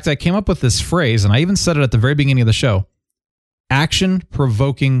 In fact, I came up with this phrase, and I even said it at the very beginning of the show: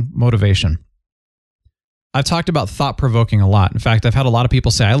 action-provoking motivation. I've talked about thought-provoking a lot. In fact, I've had a lot of people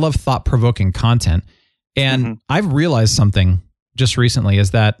say, I love thought-provoking content. And I've realized something just recently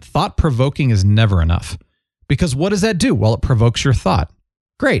is that thought-provoking is never enough. Because what does that do? Well, it provokes your thought.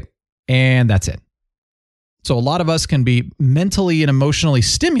 Great. And that's it. So a lot of us can be mentally and emotionally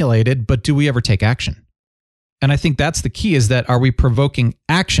stimulated, but do we ever take action? And I think that's the key, is that are we provoking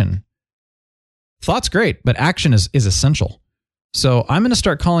action? Thought's great, but action is essential. So I'm going to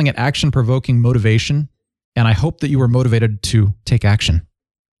start calling it action-provoking motivation. And I hope that you are motivated to take action.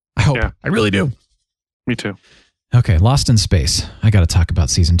 I hope. Yeah. I really do. Me too. Okay, Lost in Space. I got to talk about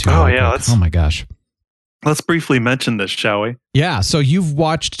season 2. Oh, yeah. Oh, my gosh. Let's briefly mention this, shall we? Yeah. So you've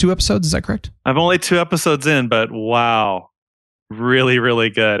watched 2 episodes. Is that correct? I've only 2 episodes in, but wow. Really, really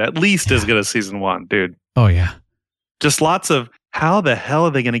good. At least as good as season 1, dude. Oh, yeah. Just lots of how the hell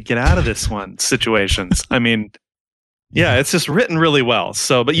are they going to get out of this one situations. I mean, yeah, it's just written really well.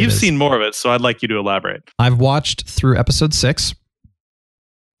 So, but you've seen more of it, so I'd like you to elaborate. I've watched through episode 6.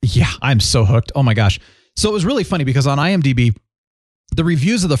 Yeah, I'm so hooked. Oh my gosh. So it was really funny because on IMDb, the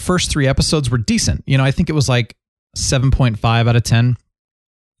reviews of the first 3 episodes were decent. I think it was like 7.5 out of 10,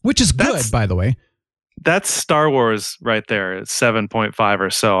 which is good, by the way. That's Star Wars right there. It's 7.5 or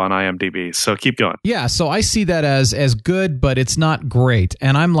so on IMDb. So keep going. Yeah, so I see that as good, but it's not great.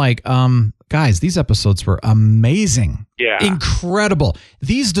 And I'm like, guys, these episodes were amazing. Yeah. Incredible.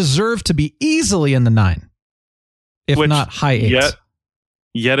 These deserve to be easily in the 9, if not high 8.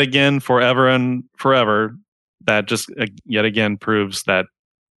 Yet again, forever and forever, that just yet again proves that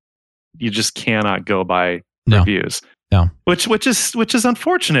you just cannot go by reviews. No. Which is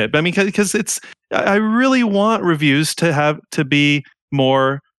unfortunate. I mean, because I really want reviews to be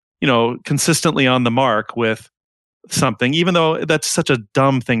more, consistently on the mark with something, even though that's such a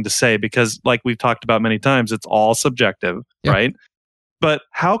dumb thing to say, because like we've talked about many times, it's all subjective, right? But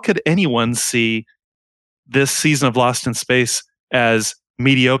how could anyone see this season of Lost in Space as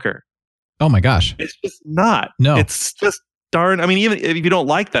mediocre? Oh my gosh. It's just not. No. It's just darn. I mean, even if you don't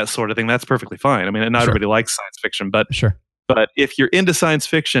like that sort of thing, that's perfectly fine. I mean, not everybody likes science fiction, but sure. But if you're into science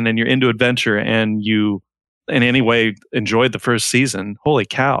fiction and you're into adventure and you in any way enjoyed the first season, holy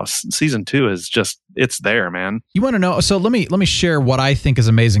cow, season 2 is just, it's there, man. You want to know? So let me share what I think is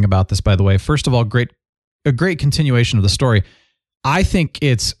amazing about this, by the way. First of all, a great continuation of the story. I think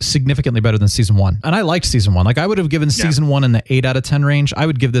it's significantly better than season 1. And I liked season 1. Like, I would have given season 1 in the 8 out of 10 range. I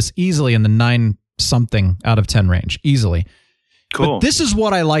would give this easily in the 9 something out of 10 range. Easily. Cool. But this is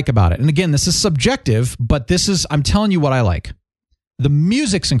what I like about it. And again, this is subjective, but I'm telling you what I like. The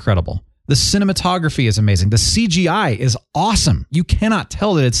music's incredible. The cinematography is amazing. The CGI is awesome. You cannot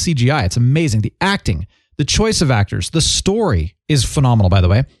tell that it's CGI. It's amazing. The acting, the choice of actors, the story is phenomenal, by the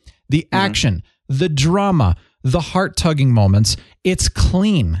way. The action, the drama, the heart-tugging moments. It's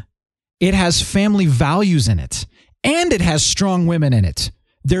clean. It has family values in it. And it has strong women in it.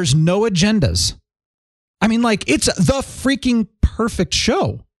 There's no agendas. I mean, like, it's the freaking perfect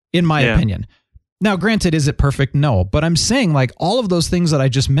show, in my opinion. Now, granted, is it perfect? No. But I'm saying, like, all of those things that I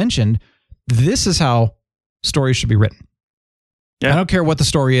just mentioned, this is how stories should be written. Yeah. I don't care what the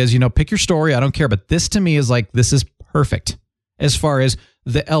story is. Pick your story. I don't care. But this, to me, is like, this is perfect as far as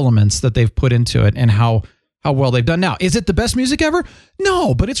the elements that they've put into it and how well they've done. Now, is it the best music ever?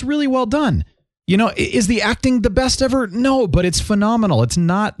 No, but it's really well done. Is the acting the best ever? No, but it's phenomenal. It's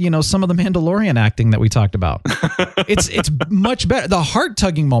not, some of the Mandalorian acting that we talked about. It's much better. The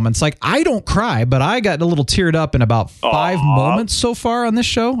heart-tugging moments, like, I don't cry, but I got a little teared up in about 5 moments so far on this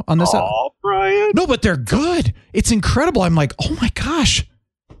show. Brian. No, but they're good. It's incredible. I'm like, oh my gosh.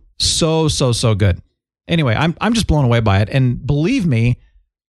 So good. Anyway, I'm just blown away by it. And believe me,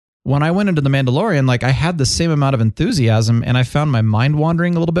 when I went into The Mandalorian, like, I had the same amount of enthusiasm, and I found my mind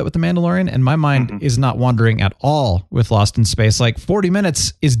wandering a little bit with The Mandalorian, and my mind is not wandering at all with Lost in Space. Like, 40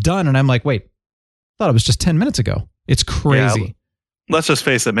 minutes is done, and I'm like, wait, I thought it was just 10 minutes ago. It's crazy. Yeah, let's just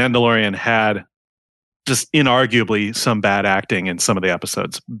face it, Mandalorian had just inarguably some bad acting in some of the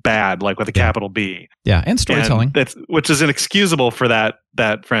episodes. Bad, like with a capital B. Yeah, and storytelling. Which is inexcusable for that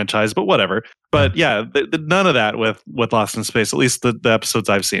franchise, but whatever. But none of that with Lost in Space, at least the episodes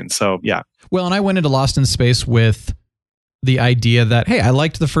I've seen. So, yeah. Well, and I went into Lost in Space with the idea that, hey, I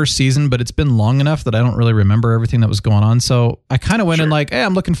liked the first season, but it's been long enough that I don't really remember everything that was going on. So I kind of went in like, hey,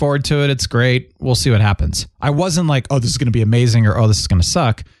 I'm looking forward to it. It's great. We'll see what happens. I wasn't like, oh, this is going to be amazing, or, oh, this is going to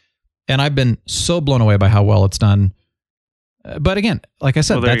suck. And I've been so blown away by how well it's done. But again, like I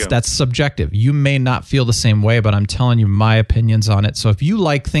said, that's subjective. You may not feel the same way, but I'm telling you my opinions on it. So if you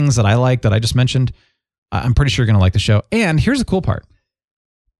like things that I like, that I just mentioned, I'm pretty sure you're going to like the show. And here's the cool part.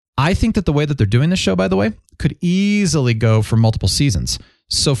 I think that the way that they're doing this show, by the way, could easily go for multiple seasons.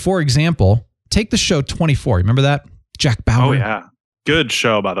 So for example, take the show 24. Remember that? Jack Bauer. Oh, yeah. Good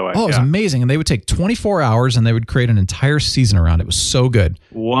show, by the way. Oh, it was amazing. And they would take 24 hours and they would create an entire season around it. It was so good.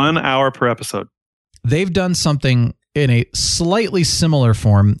 1 hour per episode. They've done something in a slightly similar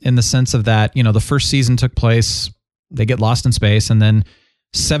form in the sense of that, the first season took place, they get lost in space, and then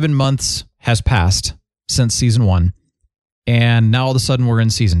 7 months has passed since season 1. And now all of a sudden we're in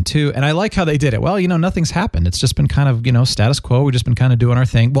season 2. And I like how they did it. Well, nothing's happened. It's just been kind of, status quo. We've just been kind of doing our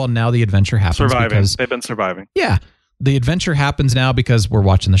thing. Well, now the adventure happens. Surviving. They've been surviving. Yeah. The adventure happens now because we're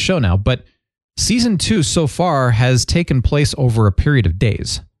watching the show now. But season 2 so far has taken place over a period of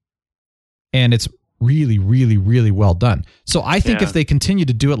days. And it's really, really, really well done. So I think if they continue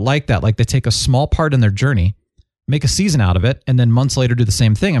to do it like that, like they take a small part in their journey, make a season out of it, and then months later do the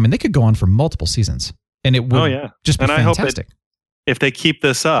same thing. I mean, they could go on for multiple seasons. And it would just be fantastic. If they keep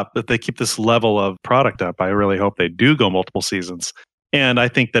this up, if they keep this level of product up, I really hope they do go multiple seasons. And I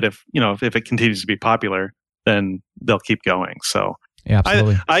think that if it continues to be popular, then they'll keep going. So yeah,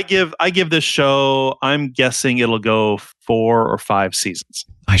 absolutely. I give this show, I'm guessing it'll go 4 or 5 seasons.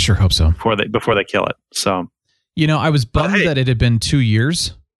 I sure hope so. Before they kill it. So I was bummed that it had been 2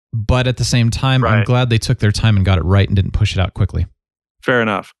 years, but at the same time, I'm glad they took their time and got it right and didn't push it out quickly. Fair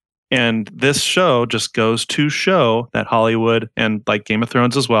enough. And this show just goes to show that Hollywood, and like Game of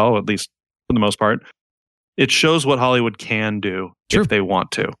Thrones as well, at least for the most part, it shows what Hollywood can do if they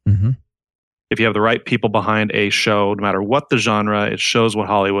want to. Mm-hmm. If you have the right people behind a show, no matter what the genre, it shows what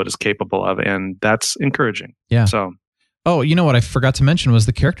Hollywood is capable of, and that's encouraging. Yeah. So, what I forgot to mention was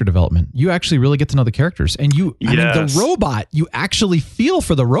the character development. You actually really get to know the characters, and I mean, the robot, you actually feel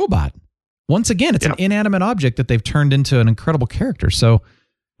for the robot. Once again, it's an inanimate object that they've turned into an incredible character. So,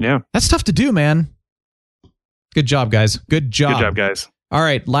 yeah, that's tough to do, man. Good job, guys. Good job. Good job, guys. All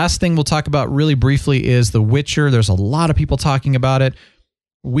right, last thing we'll talk about really briefly is The Witcher. There's a lot of people talking about it.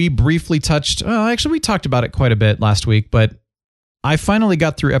 We briefly touched, we talked about it quite a bit last week, but I finally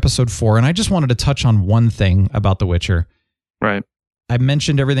got through episode 4, and I just wanted to touch on one thing about The Witcher. Right. I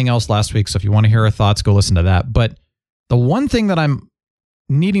mentioned everything else last week, so if you want to hear our thoughts, go listen to that. But the one thing that I'm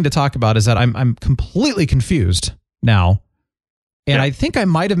needing to talk about is that I'm completely confused now. And I think I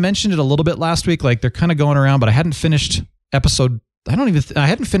might have mentioned it a little bit last week. Like they're kind of going around, but I hadn't finished episode. I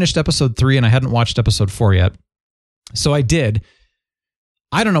hadn't finished episode 3 and I hadn't watched episode 4 yet. So I did.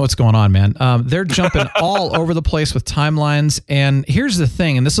 I don't know what's going on, man. They're jumping all over the place with timelines. And here's the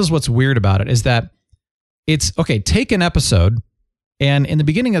thing. And this is what's weird about it is that it's okay. Take an episode. And in the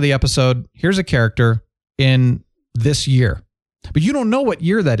beginning of the episode, here's a character in this year. But you don't know what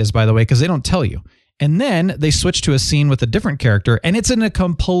year that is, by the way, because they don't tell you. And then they switch to a scene with a different character, and it's in a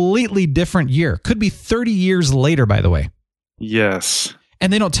completely different year. Could be 30 years later, by the way. Yes.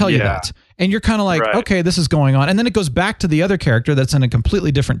 And they don't tell you that. And you're kind of like, okay, this is going on. And then it goes back to the other character that's in a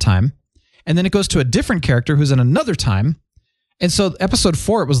completely different time. And then it goes to a different character who's in another time. And so episode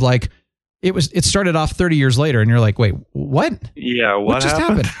 4, it was like, it started off 30 years later, and you're like, wait, what? Yeah, what just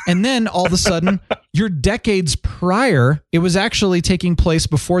happened? And then all of a sudden, you're decades prior. It was actually taking place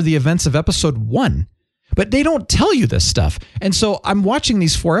before the events of episode 1. But they don't tell you this stuff. And so I'm watching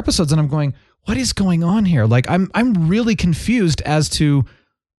these 4 episodes, and I'm going, what is going on here? Like, I'm really confused as to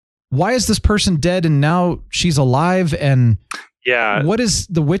why is this person dead and now she's alive, and what does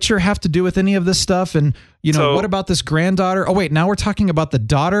The Witcher have to do with any of this stuff? And what about this granddaughter? Oh wait, now we're talking about the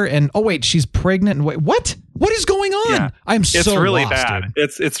daughter, and oh wait, she's pregnant. And wait, what is going on? Yeah. It's really lost, bad.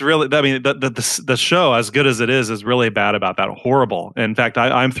 Dude. It's really. I mean, the show, as good as it is really bad about that. Horrible. In fact,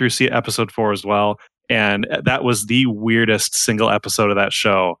 I'm through episode 4 as well, and that was the weirdest single episode of that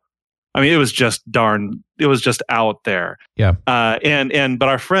show. I mean, it was just out there. Yeah. But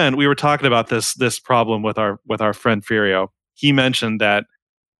our friend, we were talking about this problem with our friend Furio. He mentioned that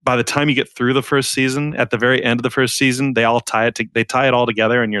by the time you get through the first season, at the very end of the first season, they tie it all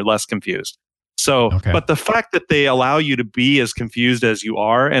together, and you're less confused. So, but the fact that they allow you to be as confused as you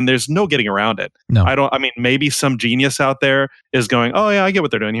are, and there's no getting around it. No, I mean, maybe some genius out there is going, oh yeah, I get what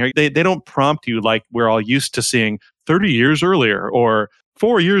they're doing here. They don't prompt you like we're all used to seeing 30 years earlier or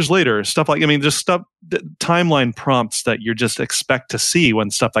 4 years later, stuff like, I mean, just stuff, timeline prompts that you just expect to see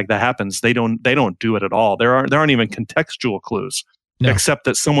when stuff like that happens. They don't do it at all. There aren't even contextual clues, except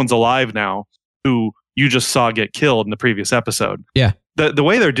that someone's alive now who you just saw get killed in the previous episode. Yeah. The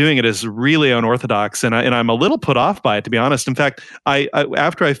way they're doing it is really unorthodox, and I'm a little put off by it, to be honest. In fact, I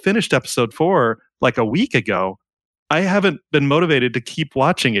after I finished episode 4 like a week ago, I haven't been motivated to keep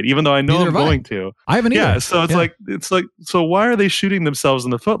watching it, even though I know I'm going to. I haven't either. Yeah, so it's like, so why are they shooting themselves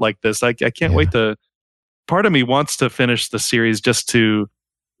in the foot like this? I can't wait to. Part of me wants to finish the series just to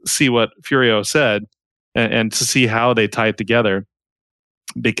see what Furio said and to see how they tie it together,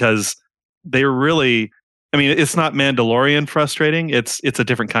 because they really. I mean, it's not Mandalorian frustrating. It's a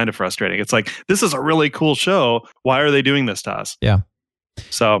different kind of frustrating. It's like, this is a really cool show. Why are they doing this to us? Yeah.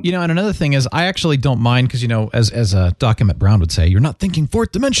 So, and another thing is, I actually don't mind because, as Doc Emmett Brown would say, you're not thinking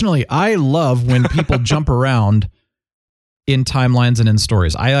fourth dimensionally. I love when people jump around in timelines and in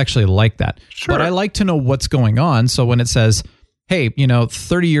stories. I actually like that. Sure. But I like to know what's going on. So when it says, hey,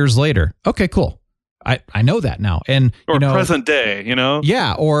 30 years later, okay, cool. I know that now. And or present day,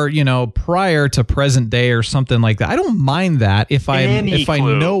 Yeah, or prior to present day or something like that. I don't mind that if I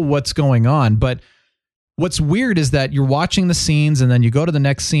know what's going on. But what's weird is that you're watching the scenes and then you go to the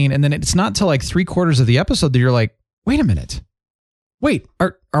next scene, and then it's not till like 3/4 of the episode that you're like, wait a minute. Wait,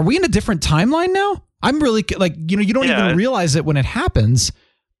 are we in a different timeline now? I'm really like, you don't even realize it when it happens,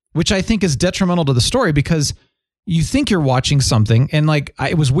 which I think is detrimental to the story, because you think you're watching something, and like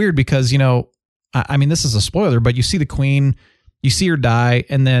it was weird because, I mean, this is a spoiler, but you see the queen, you see her die,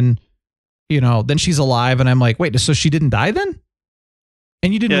 and then, then she's alive, and I'm like, wait, so she didn't die then?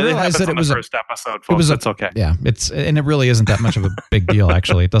 And you didn't realize that it was the first episode. Folks. It's okay. Yeah, and it really isn't that much of a big deal,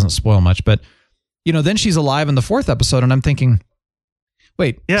 actually. It doesn't spoil much, but then she's alive in the 4th episode, and I'm thinking,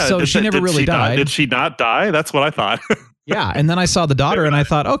 wait, so she never really died. Did she not die? That's what I thought. Yeah, and then I saw the daughter, and I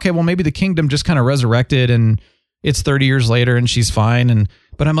thought, okay, well, maybe the kingdom just kind of resurrected, and it's 30 years later, and she's fine,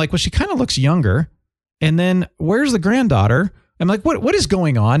 but I'm like, well, she kind of looks younger. And then where's the granddaughter? I'm like, what is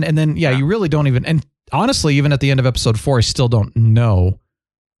going on? And then, you really don't even, and honestly, even at the end of episode 4, I still don't know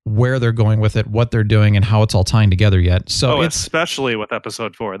where they're going with it, what they're doing, and how it's all tying together yet. So especially with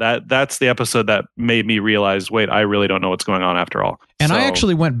episode 4, that's the episode that made me realize, wait, I really don't know what's going on after all. And I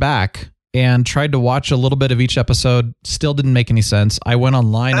actually went back and tried to watch a little bit of each episode. Still didn't make any sense. I went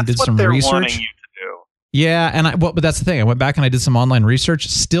online and did some research. Wanting you to do. Yeah, but that's the thing. I went back and I did some online research.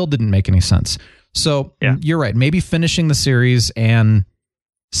 Still didn't make any sense. So you're right. Maybe finishing the series and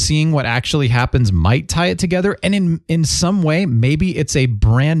seeing what actually happens might tie it together. And in some way, maybe it's a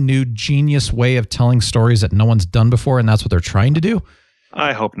brand new genius way of telling stories that no one's done before, and that's what they're trying to do.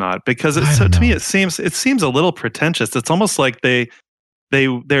 I hope not, because to me it seems a little pretentious. It's almost like they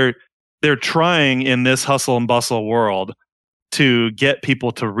they're trying in this hustle and bustle world to get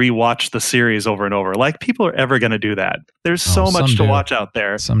people to rewatch the series over and over. Like, people are ever going to do that. There's so much to watch out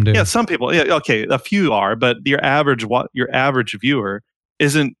there. Some do. Yeah, some people. Yeah, okay, a few are, but your average viewer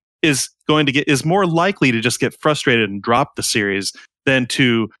is more likely to just get frustrated and drop the series than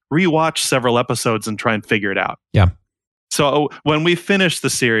to rewatch several episodes and try and figure it out. Yeah. So when we finish the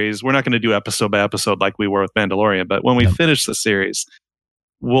series, we're not going to do episode by episode like we were with Mandalorian, but when we finish the series,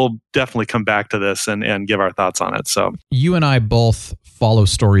 we'll definitely come back to this and give our thoughts on it. So you and I both follow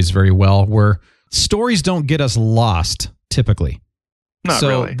stories very well, where stories don't get us lost typically. Not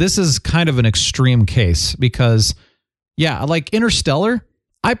really. This is kind of an extreme case because, like Interstellar,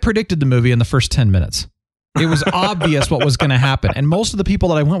 I predicted the movie in the first 10 minutes. It was obvious what was going to happen. And most of the people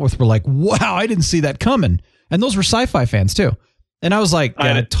that I went with were like, wow, I didn't see that coming. And those were sci-fi fans too. And I was like,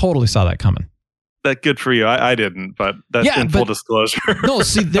 I totally saw that coming. That good for you. I didn't, but that's full disclosure. No,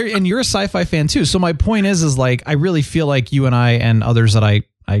 see, and you're a sci-fi fan too. So my point is like, I really feel like you and I and others that I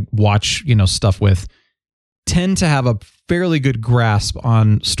watch, stuff with tend to have a fairly good grasp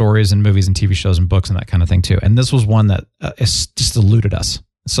on stories and movies and TV shows and books and that kind of thing too. And this was one that just eluded us.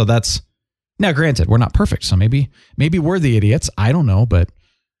 So that's, now granted, we're not perfect. So maybe we're the idiots. I don't know, but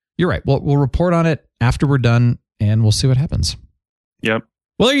you're right. We'll report on it after we're done and we'll see what happens. Yep.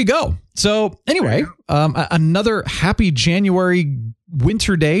 Well, there you go. So anyway, another happy January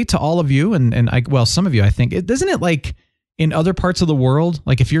winter day to all of you. And some of you, I think. Isn't it like in other parts of the world?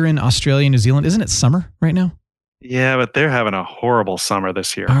 Like if you're in Australia, New Zealand, isn't it summer right now? Yeah, but they're having a horrible summer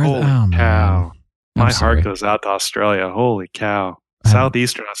this year. Holy cow. Man. My heart goes out to Australia. Holy cow.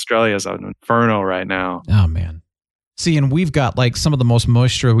 Southeastern Australia is an inferno right now. Oh, man. See, and we've got like some of the most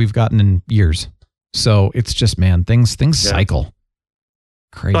moisture we've gotten in years. So it's just, man, things cycle.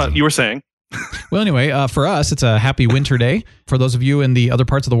 Crazy. But you were saying. Well, anyway, for us, it's a happy winter day. For those of you in the other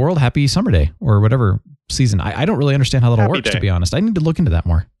parts of the world, happy summer day or whatever season. I don't really understand how that all works, to be honest. I need to look into that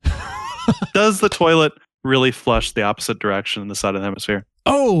more. Does the toilet really flush the opposite direction in the southern hemisphere?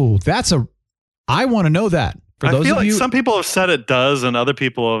 Oh, I want to know that. For those I feel of you, like some people have said it does, and other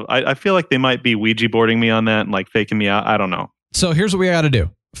people, I feel like they might be Ouija boarding me on that and like faking me out. I don't know. So here's what we got to do.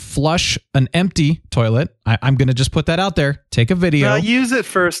 Flush an empty toilet. I'm going to just put that out there. Take a video. Use it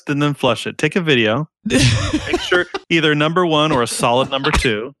first and then flush it. Take a video. Make sure either number 1 or a solid number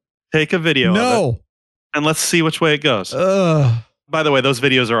 2. Take a video of it. And let's see which way it goes. By the way, those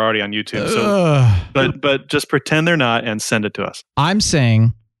videos are already on YouTube. So, but just pretend they're not and send it to us. I'm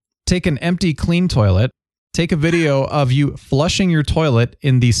saying take an empty, clean toilet. Take a video of you flushing your toilet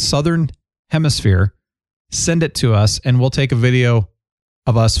in the southern hemisphere. Send it to us, and we'll take a video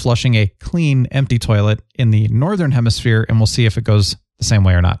of us flushing a clean, empty toilet in the northern hemisphere, and we'll see if it goes the same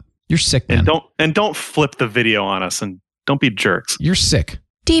way or not. You're sick, man. And don't flip the video on us, and don't be jerks. You're sick.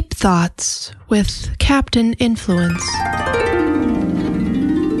 Deep Thoughts with Captain Influence.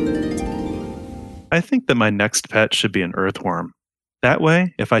 I think that my next pet should be an earthworm. That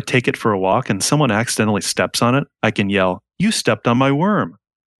way, if I take it for a walk and someone accidentally steps on it, I can yell, "You stepped on my worm."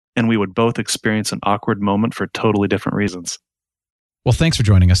 And we would both experience an awkward moment for totally different reasons. Well, thanks for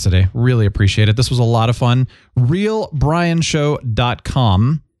joining us today. Really appreciate it. This was a lot of fun.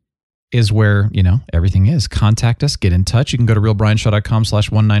 RealBrianShow.com is where, everything is. Contact us, get in touch. You can go to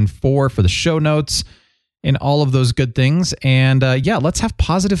RealBrianShow.com/194 for the show notes and all of those good things. And let's have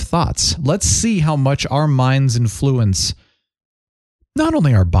positive thoughts. Let's see how much our minds influence not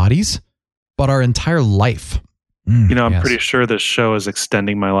only our bodies, but our entire life. I'm pretty sure this show is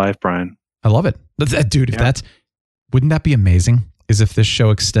extending my life, Brian. I love it. Dude, wouldn't that be amazing? Is if this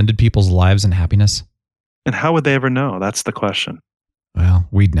show extended people's lives and happiness? And how would they ever know? That's the question. Well,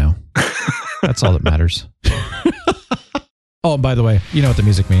 we'd know. That's all that matters. Oh, and by the way, you know what the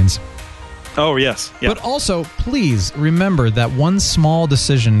music means. Oh, yes. Yeah. But also, please remember that one small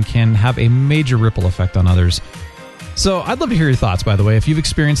decision can have a major ripple effect on others. So I'd love to hear your thoughts, by the way. If you've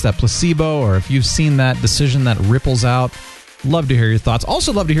experienced that placebo or if you've seen that decision that ripples out, love to hear your thoughts.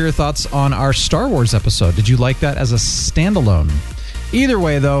 Also love to hear your thoughts on our Star Wars episode. Did you like that as a standalone? Either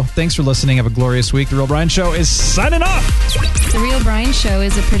way, though, thanks for listening. Have a glorious week. The Real Brian Show is signing off. The Real Brian Show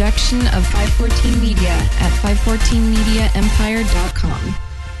is a production of 514 Media at 514mediaempire.com.